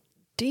account,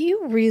 do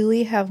you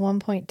really have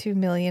 $1.2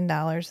 million?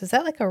 Is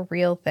that like a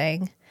real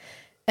thing?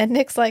 And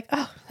Nick's like,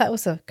 oh, that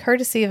was a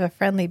courtesy of a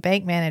friendly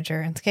bank manager.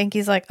 And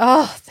Skanky's like,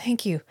 oh,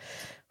 thank you.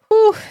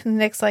 Whew. And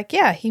Nick's like,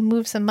 yeah, he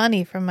moved some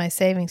money from my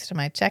savings to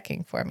my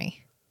checking for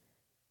me.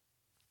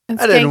 And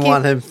I didn't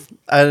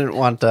Skanky-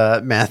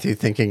 want Matthew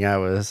thinking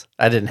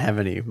I didn't have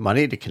any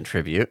money to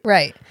contribute.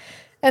 Right.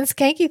 And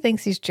Skanky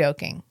thinks he's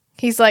joking.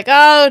 He's like,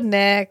 oh,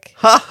 Nick.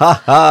 Ha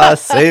ha ha,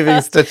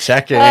 savings to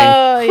checking.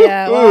 Oh,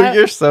 yeah. Ooh, Well,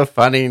 you're so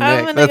funny, Nick.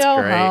 I'm gonna That's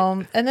go great.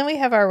 home. And then we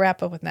have our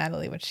wrap up with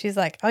Natalie, which she's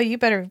like, oh, you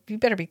better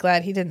be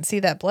glad he didn't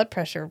see that blood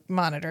pressure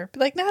monitor. Be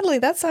like, Natalie,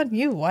 that's on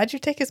you. Why'd you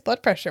take his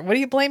blood pressure? What are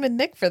you blaming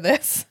Nick for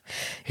this?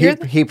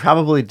 He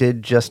probably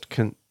did just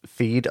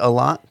feed a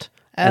lot.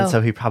 Oh. And so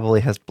he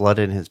probably has blood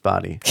in his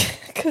body.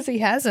 Because he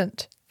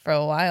hasn't for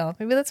a while.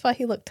 Maybe that's why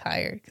he looked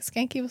tired. Because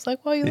Skanky was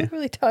like, well, you look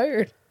really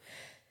tired.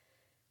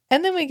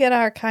 And then we get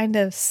our kind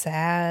of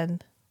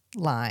sad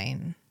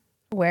line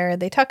where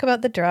they talk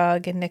about the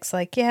drug and Nick's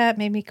like, yeah, it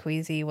made me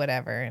queasy,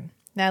 whatever. And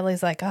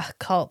Natalie's like, oh,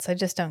 cults, I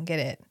just don't get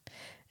it.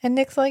 And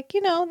Nick's like,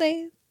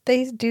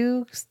 they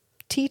do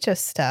teach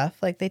us stuff.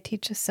 Like, they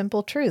teach us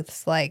simple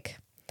truths. Like,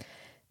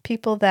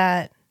 people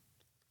that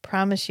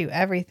promise you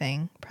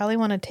everything probably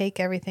want to take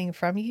everything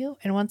from you.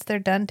 And once they're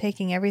done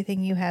taking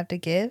everything you have to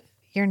give,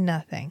 you're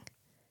nothing.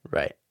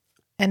 Right.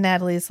 And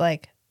Natalie's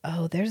like,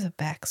 oh, there's a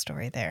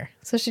backstory there.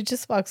 So she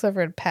just walks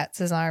over and pats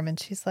his arm and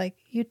she's like,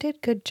 you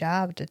did good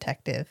job,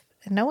 detective.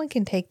 And no one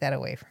can take that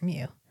away from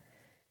you.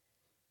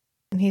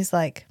 And he's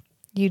like,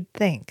 you'd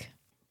think.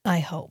 I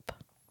hope.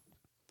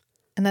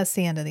 And that's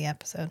the end of the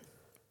episode.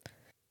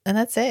 And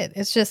that's it.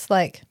 It's just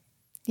like,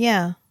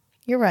 yeah,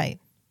 you're right.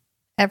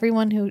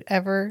 Everyone who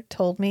ever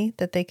told me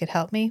that they could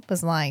help me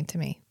was lying to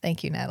me.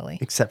 Thank you, Natalie.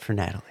 Except for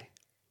Natalie.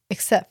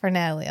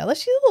 Although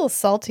she's a little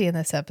salty in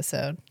this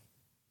episode.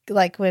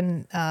 Like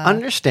when...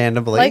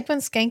 Understandably. Like when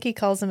Skanky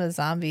calls him a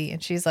zombie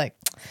and she's like,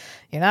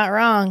 you're not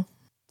wrong.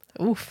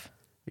 Oof.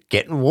 You're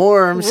getting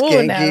warm, Ooh,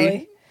 Skanky.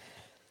 Natalie.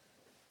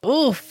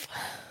 Oof.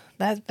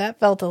 That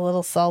felt a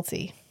little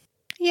salty.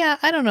 Yeah,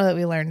 I don't know that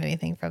we learned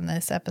anything from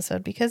this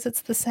episode because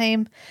it's the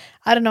same.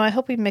 I don't know. I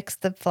hope we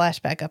mixed the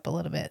flashback up a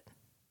little bit.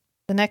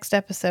 The next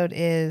episode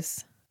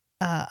is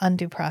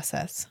Undue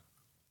Process.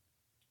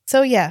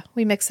 So yeah,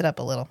 we mix it up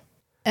a little.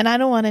 And I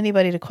don't want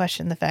anybody to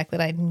question the fact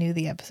that I knew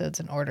the episodes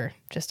in order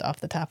just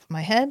off the top of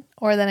my head,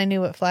 or that I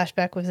knew what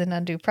flashback was in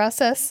Undue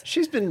Process.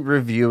 She's been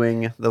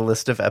reviewing the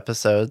list of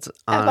episodes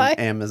on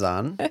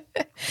Amazon.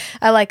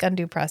 I like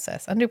Undue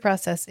Process. Undue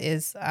Process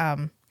is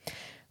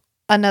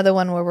another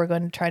one where we're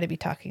going to try to be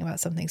talking about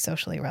something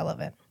socially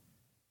relevant.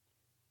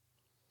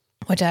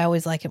 Which I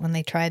always like it when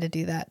they try to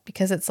do that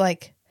because it's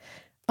like,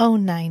 oh,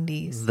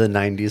 90s. The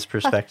 90s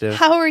perspective.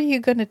 How are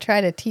you going to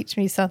try to teach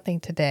me something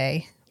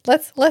today?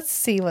 Let's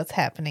see what's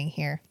happening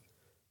here.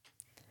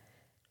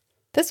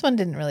 This one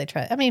didn't really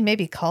try. I mean,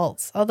 maybe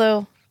cults.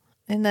 Although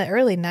in the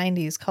early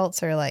 90s,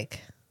 cults are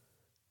like,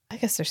 I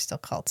guess they're still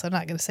cults. I'm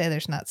not going to say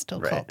there's not still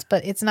cults,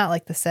 but it's not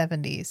like the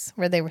 70s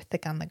where they were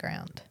thick on the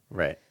ground.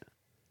 Right.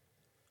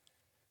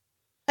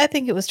 I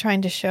think it was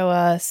trying to show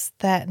us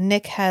that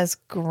Nick has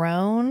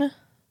grown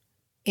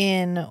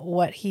in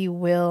what he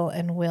will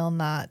and will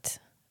not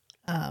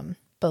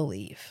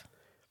believe.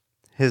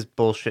 His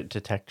bullshit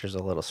detector's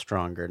a little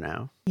stronger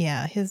now.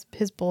 Yeah, his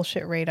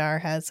bullshit radar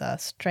has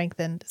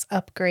strengthened, is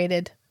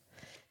upgraded.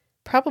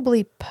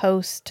 Probably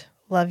post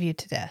Love You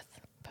to Death,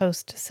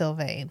 post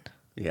Sylvain.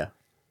 Yeah.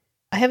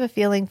 I have a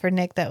feeling for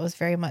Nick that was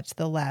very much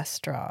the last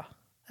straw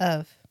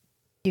of,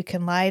 you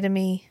can lie to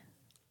me,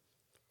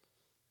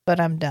 but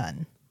I'm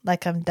done.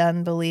 Like, I'm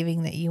done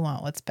believing that you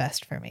want what's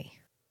best for me.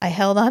 I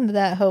held on to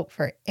that hope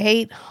for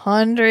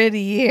 800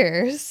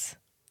 years.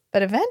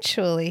 But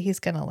eventually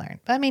he's going to learn.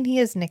 But I mean, he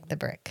is Nick the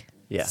Brick.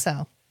 Yeah.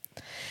 So,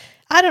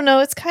 I don't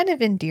know. It's kind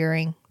of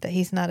endearing that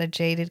he's not a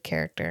jaded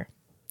character.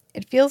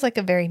 It feels like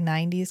a very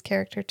 90s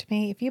character to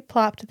me. If you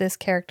plopped this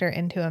character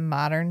into a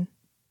modern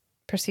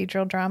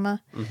procedural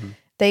drama,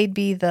 they'd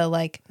be the,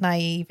 like,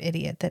 naive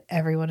idiot that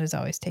everyone is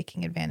always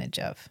taking advantage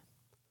of.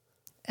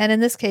 And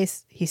in this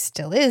case, he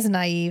still is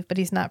naive, but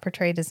he's not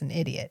portrayed as an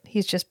idiot.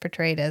 He's just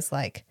portrayed as,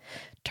 like,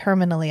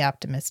 terminally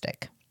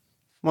optimistic.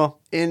 Well,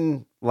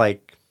 in,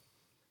 like,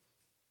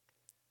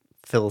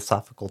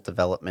 philosophical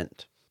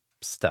development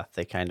stuff,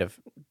 they kind of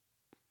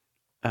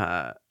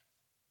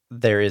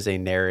there is a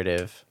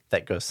narrative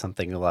that goes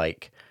something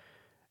like,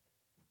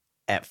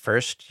 at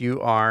first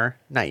you are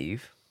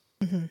naive,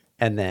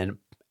 and then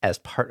as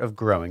part of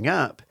growing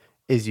up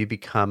is you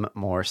become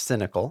more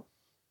cynical,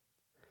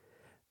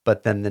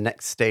 but then the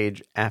next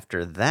stage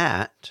after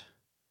that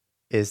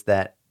is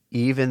that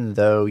even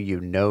though you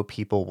know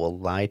people will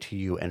lie to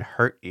you and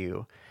hurt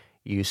you,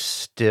 you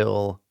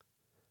still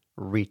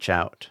reach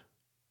out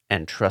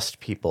and trust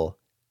people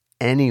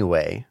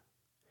anyway,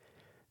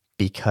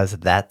 because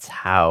that's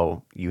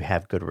how you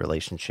have good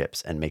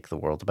relationships and make the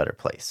world a better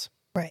place.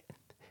 Right.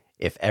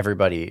 If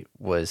everybody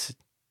was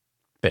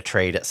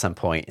betrayed at some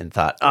point and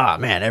thought, oh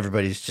man,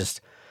 everybody's just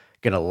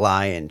going to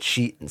lie and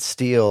cheat and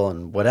steal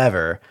and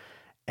whatever,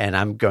 and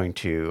I'm going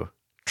to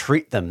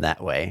treat them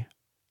that way,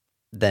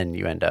 then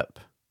you end up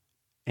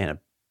in a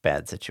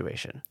bad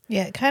situation.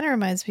 Yeah, it kind of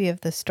reminds me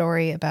of the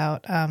story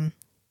about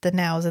the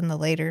nows and the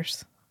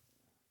laters.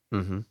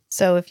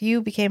 So if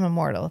you became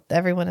immortal, if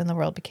everyone in the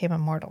world became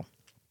immortal,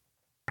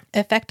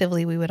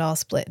 effectively we would all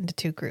split into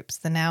two groups,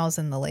 the nows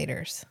and the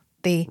laters.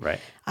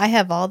 I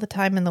have all the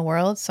time in the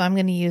world, so I'm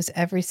going to use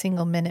every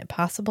single minute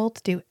possible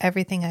to do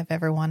everything I've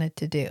ever wanted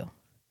to do.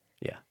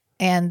 Yeah.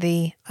 And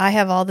I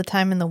have all the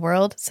time in the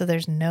world, so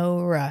there's no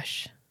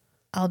rush.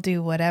 I'll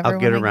do whatever. I'll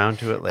get around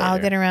to it later. I'll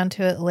get around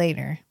to it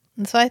later.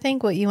 And so I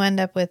think what you end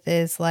up with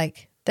is,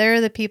 like, there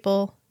are the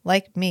people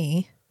like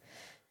me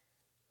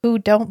who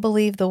don't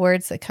believe the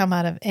words that come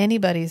out of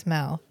anybody's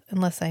mouth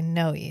unless I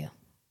know you.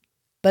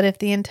 But if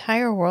the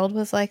entire world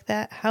was like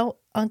that, how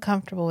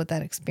uncomfortable would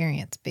that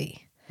experience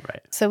be? Right.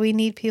 So we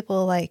need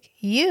people like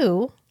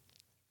you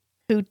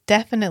who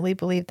definitely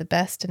believe the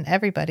best in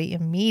everybody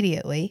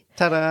immediately.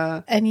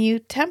 Ta-da! And you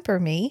temper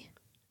me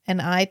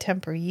and I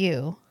temper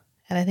you.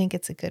 And I think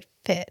it's a good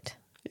fit.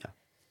 Yeah.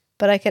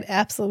 but I could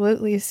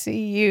absolutely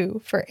see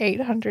you for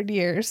 800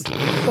 years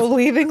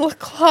believing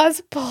LaCroix's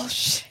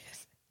bullshit.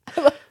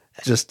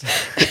 Just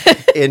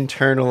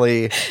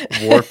internally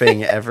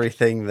warping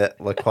everything that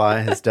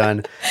LaCroix has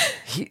done.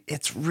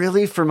 It's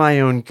really for my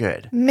own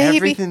good. Maybe,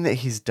 everything that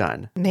he's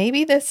done.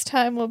 Maybe this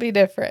time will be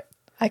different.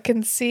 I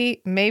can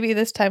see maybe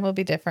this time will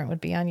be different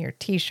would be on your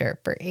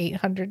t-shirt for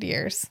 800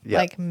 years. Yep.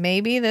 Like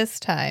maybe this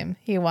time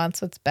he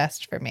wants what's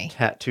best for me.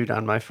 Tattooed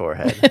on my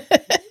forehead.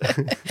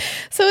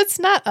 So it's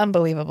not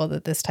unbelievable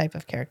that this type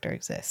of character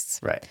exists.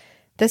 Right.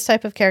 This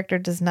type of character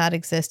does not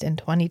exist in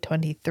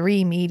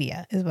 2023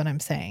 media, is what I'm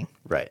saying.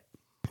 Right.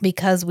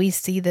 Because we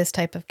see this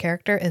type of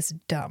character as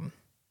dumb.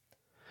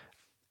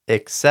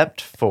 Except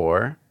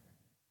for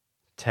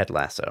Ted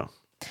Lasso.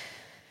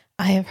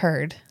 I have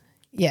heard.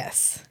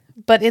 Yes.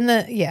 But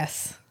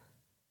yes.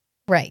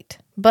 Right.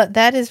 But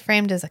that is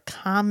framed as a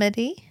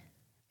comedy.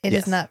 It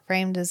is not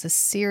framed as a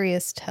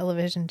serious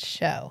television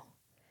show.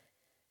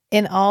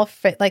 In all,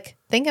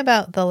 think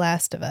about The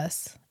Last of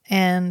Us,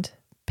 and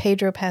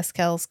Pedro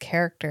Pascal's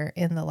character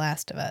in The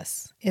Last of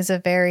Us is a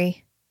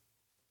very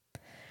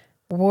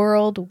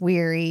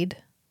world-wearied,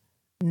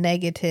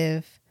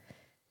 negative,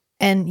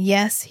 and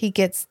yes, he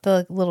gets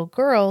the little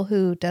girl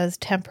who does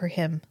temper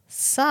him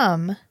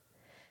some,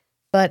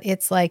 but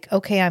it's like,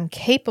 okay, I'm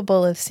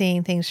capable of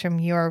seeing things from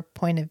your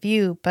point of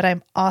view, but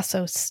I'm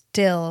also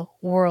still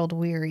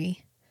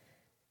world-weary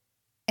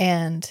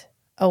and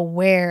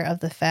aware of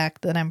the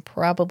fact that I'm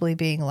probably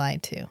being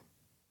lied to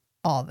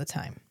all the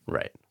time.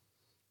 Right.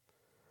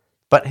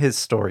 But his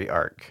story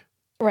arc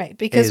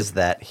is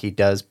that he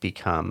does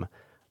become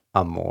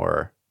a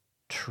more,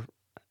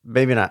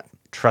 maybe not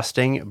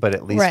trusting, but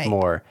at least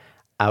more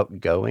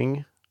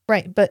outgoing.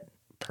 Right, but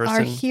person,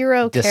 our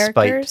hero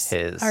characters,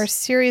 his... our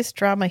serious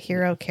drama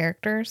hero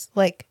characters,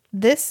 like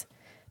this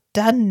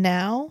done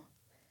now,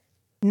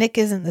 Nick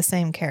isn't the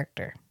same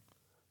character.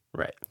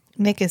 Right.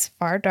 Nick is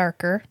far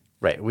darker.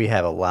 Right. We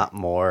have a lot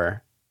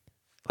more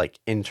like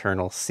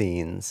internal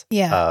scenes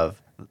Yeah.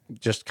 of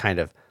just kind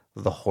of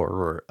the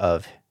horror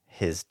of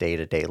his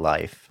day-to-day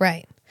life.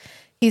 Right.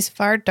 He's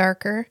far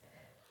darker.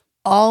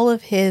 All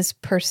of his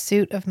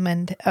pursuit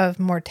of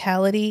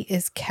mortality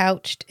is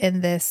couched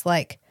in this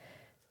like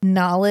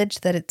knowledge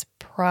that it's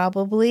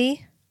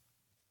probably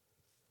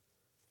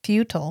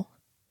futile,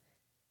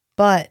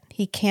 but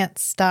he can't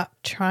stop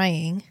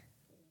trying.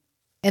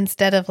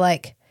 Instead of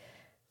like,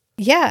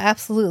 yeah,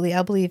 absolutely,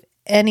 I'll believe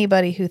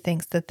anybody who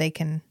thinks that they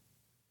can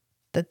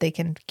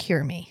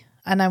cure me,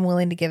 and I'm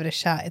willing to give it a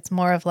shot. It's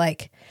more of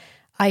like,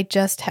 I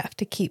just have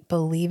to keep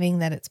believing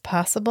that it's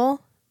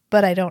possible,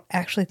 but I don't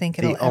actually think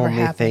it'll ever happen.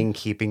 The only thing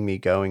keeping me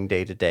going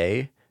day to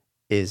day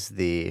is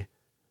me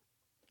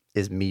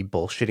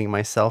bullshitting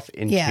myself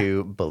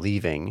into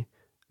believing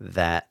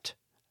that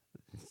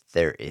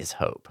there is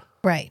hope.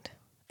 Right.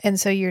 And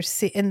so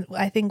and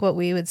I think what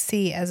we would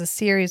see as a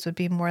series would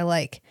be more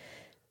like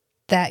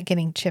that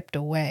getting chipped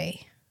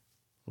away.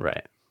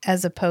 Right.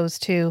 As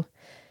opposed to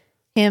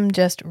him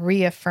just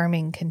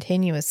reaffirming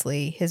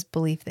continuously his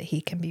belief that he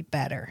can be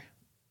better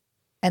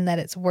and that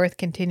it's worth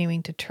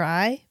continuing to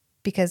try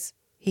because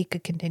he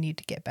could continue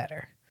to get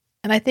better.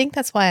 And I think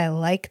that's why I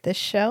like this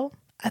show.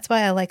 That's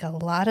why I like a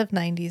lot of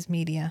 90s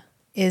media,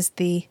 is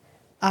the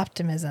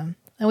optimism.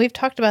 And we've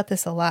talked about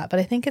this a lot, but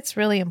I think it's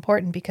really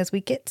important because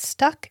we get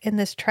stuck in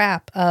this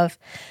trap of,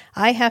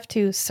 I have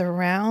to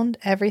surround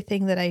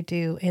everything that I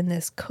do in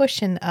this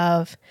cushion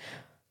of,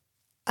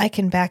 I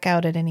can back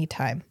out at any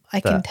time. I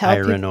can tell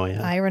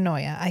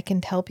iranoia. I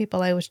can tell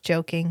people I was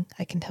joking.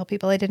 I can tell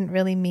people I didn't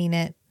really mean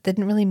it.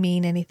 Didn't really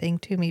mean anything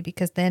to me,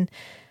 because then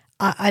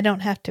I don't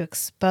have to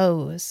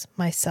expose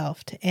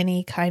myself to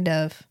any kind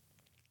of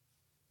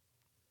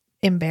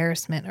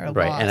embarrassment or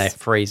right. loss. And I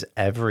phrase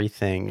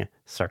everything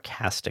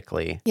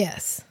sarcastically.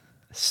 Yes.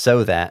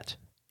 So that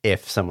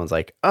if someone's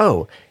like,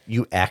 oh,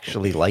 you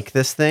actually like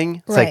this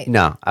thing? It's right. like,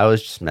 no, I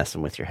was just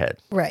messing with your head.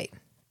 Right.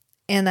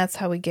 And that's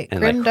how we get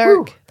and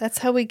grimdark. Like, that's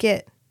how we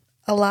get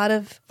a lot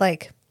of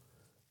like,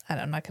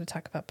 I'm not going to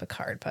talk about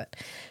Picard, but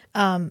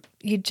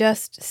you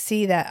just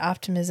see that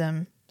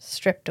optimism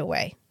stripped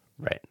away.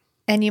 Right.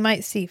 And you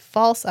might see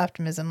false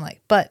optimism,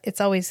 but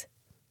it's always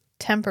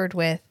tempered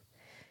with,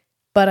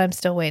 but I'm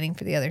still waiting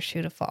for the other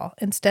shoe to fall.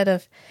 Instead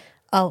of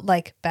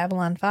like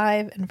Babylon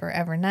 5 and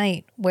Forever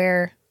Night,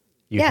 where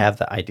you have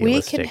the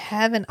idealistic, we can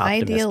have an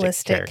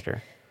idealistic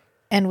character,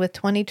 and with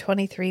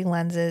 2023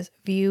 lenses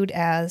viewed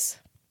as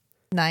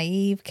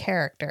naive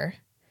character,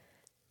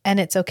 and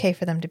it's okay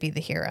for them to be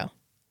the hero.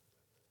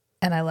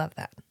 And I love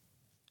that.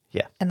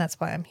 Yeah. And that's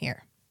why I'm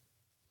here.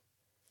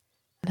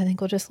 And I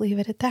think we'll just leave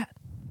it at that.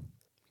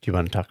 Do you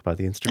want to talk about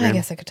the Instagram? I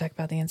guess I could talk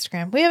about the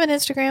Instagram. We have an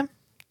Instagram.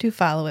 Do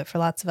follow it for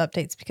lots of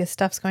updates, because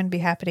stuff's going to be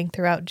happening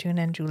throughout June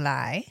and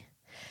July.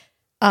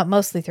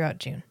 Mostly throughout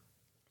June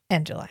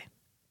and July.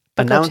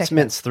 But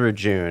announcements through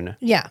June.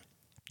 Yeah.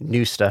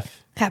 New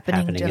stuff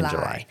happening in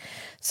July.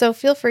 So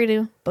feel free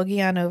to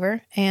boogie on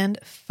over and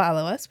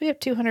follow us. We have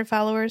 200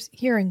 followers.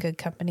 You're in good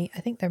company. I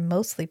think they're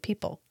mostly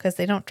people because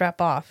they don't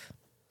drop off.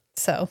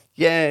 So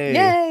Yay.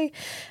 yay.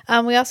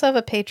 We also have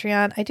a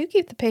Patreon. I do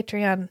keep the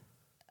Patreon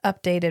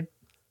updated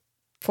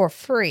for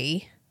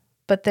free,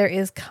 but there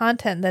is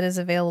content that is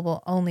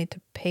available only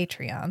to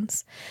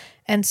Patreons,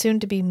 and soon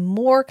to be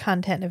more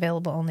content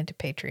available only to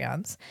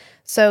Patreons.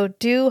 So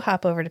do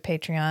hop over to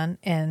Patreon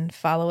and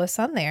follow us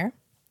on there.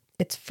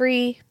 It's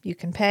free. You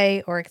can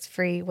pay, or it's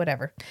free,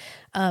 whatever.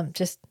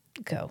 Just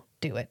go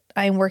do it.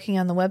 I'm working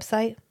on the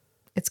website.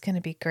 It's going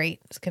to be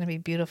great. It's going to be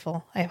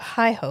beautiful. I have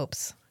high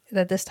hopes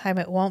that this time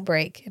it won't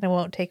break and it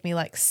won't take me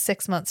like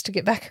 6 months to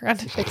get back around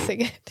to fixing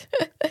it.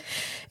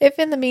 If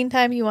in the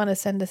meantime you want to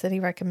send us any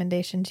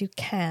recommendations, you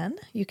can.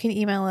 You can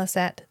email us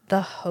at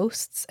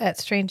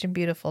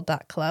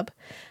thehosts@strangeandbeautiful.club.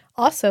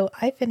 Also,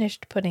 I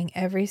finished putting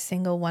every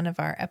single one of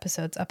our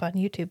episodes up on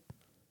YouTube.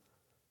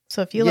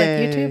 So if you like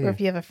YouTube, or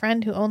if you have a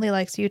friend who only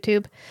likes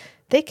YouTube,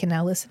 they can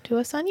now listen to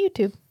us on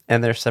YouTube.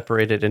 And they're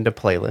separated into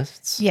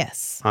playlists.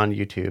 Yes. On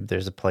YouTube,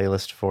 there's a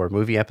playlist for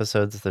movie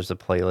episodes, there's a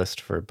playlist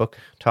for book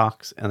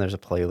talks, and there's a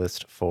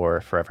playlist for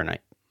Forever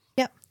Night.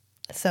 Yep.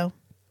 So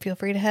feel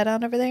free to head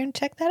on over there and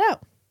check that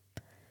out.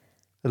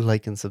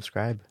 Like and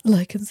subscribe.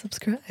 Like and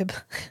subscribe.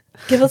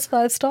 Give us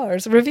 5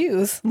 stars,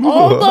 reviews,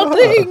 all the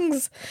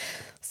things.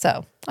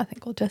 So I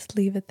think we'll just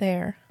leave it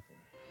there.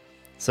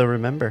 So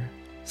remember,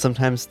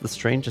 sometimes the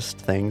strangest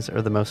things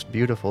are the most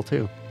beautiful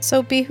too.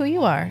 So be who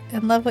you are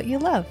and love what you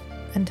love.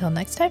 Until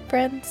next time,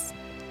 friends.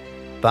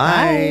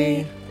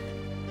 Bye. Bye.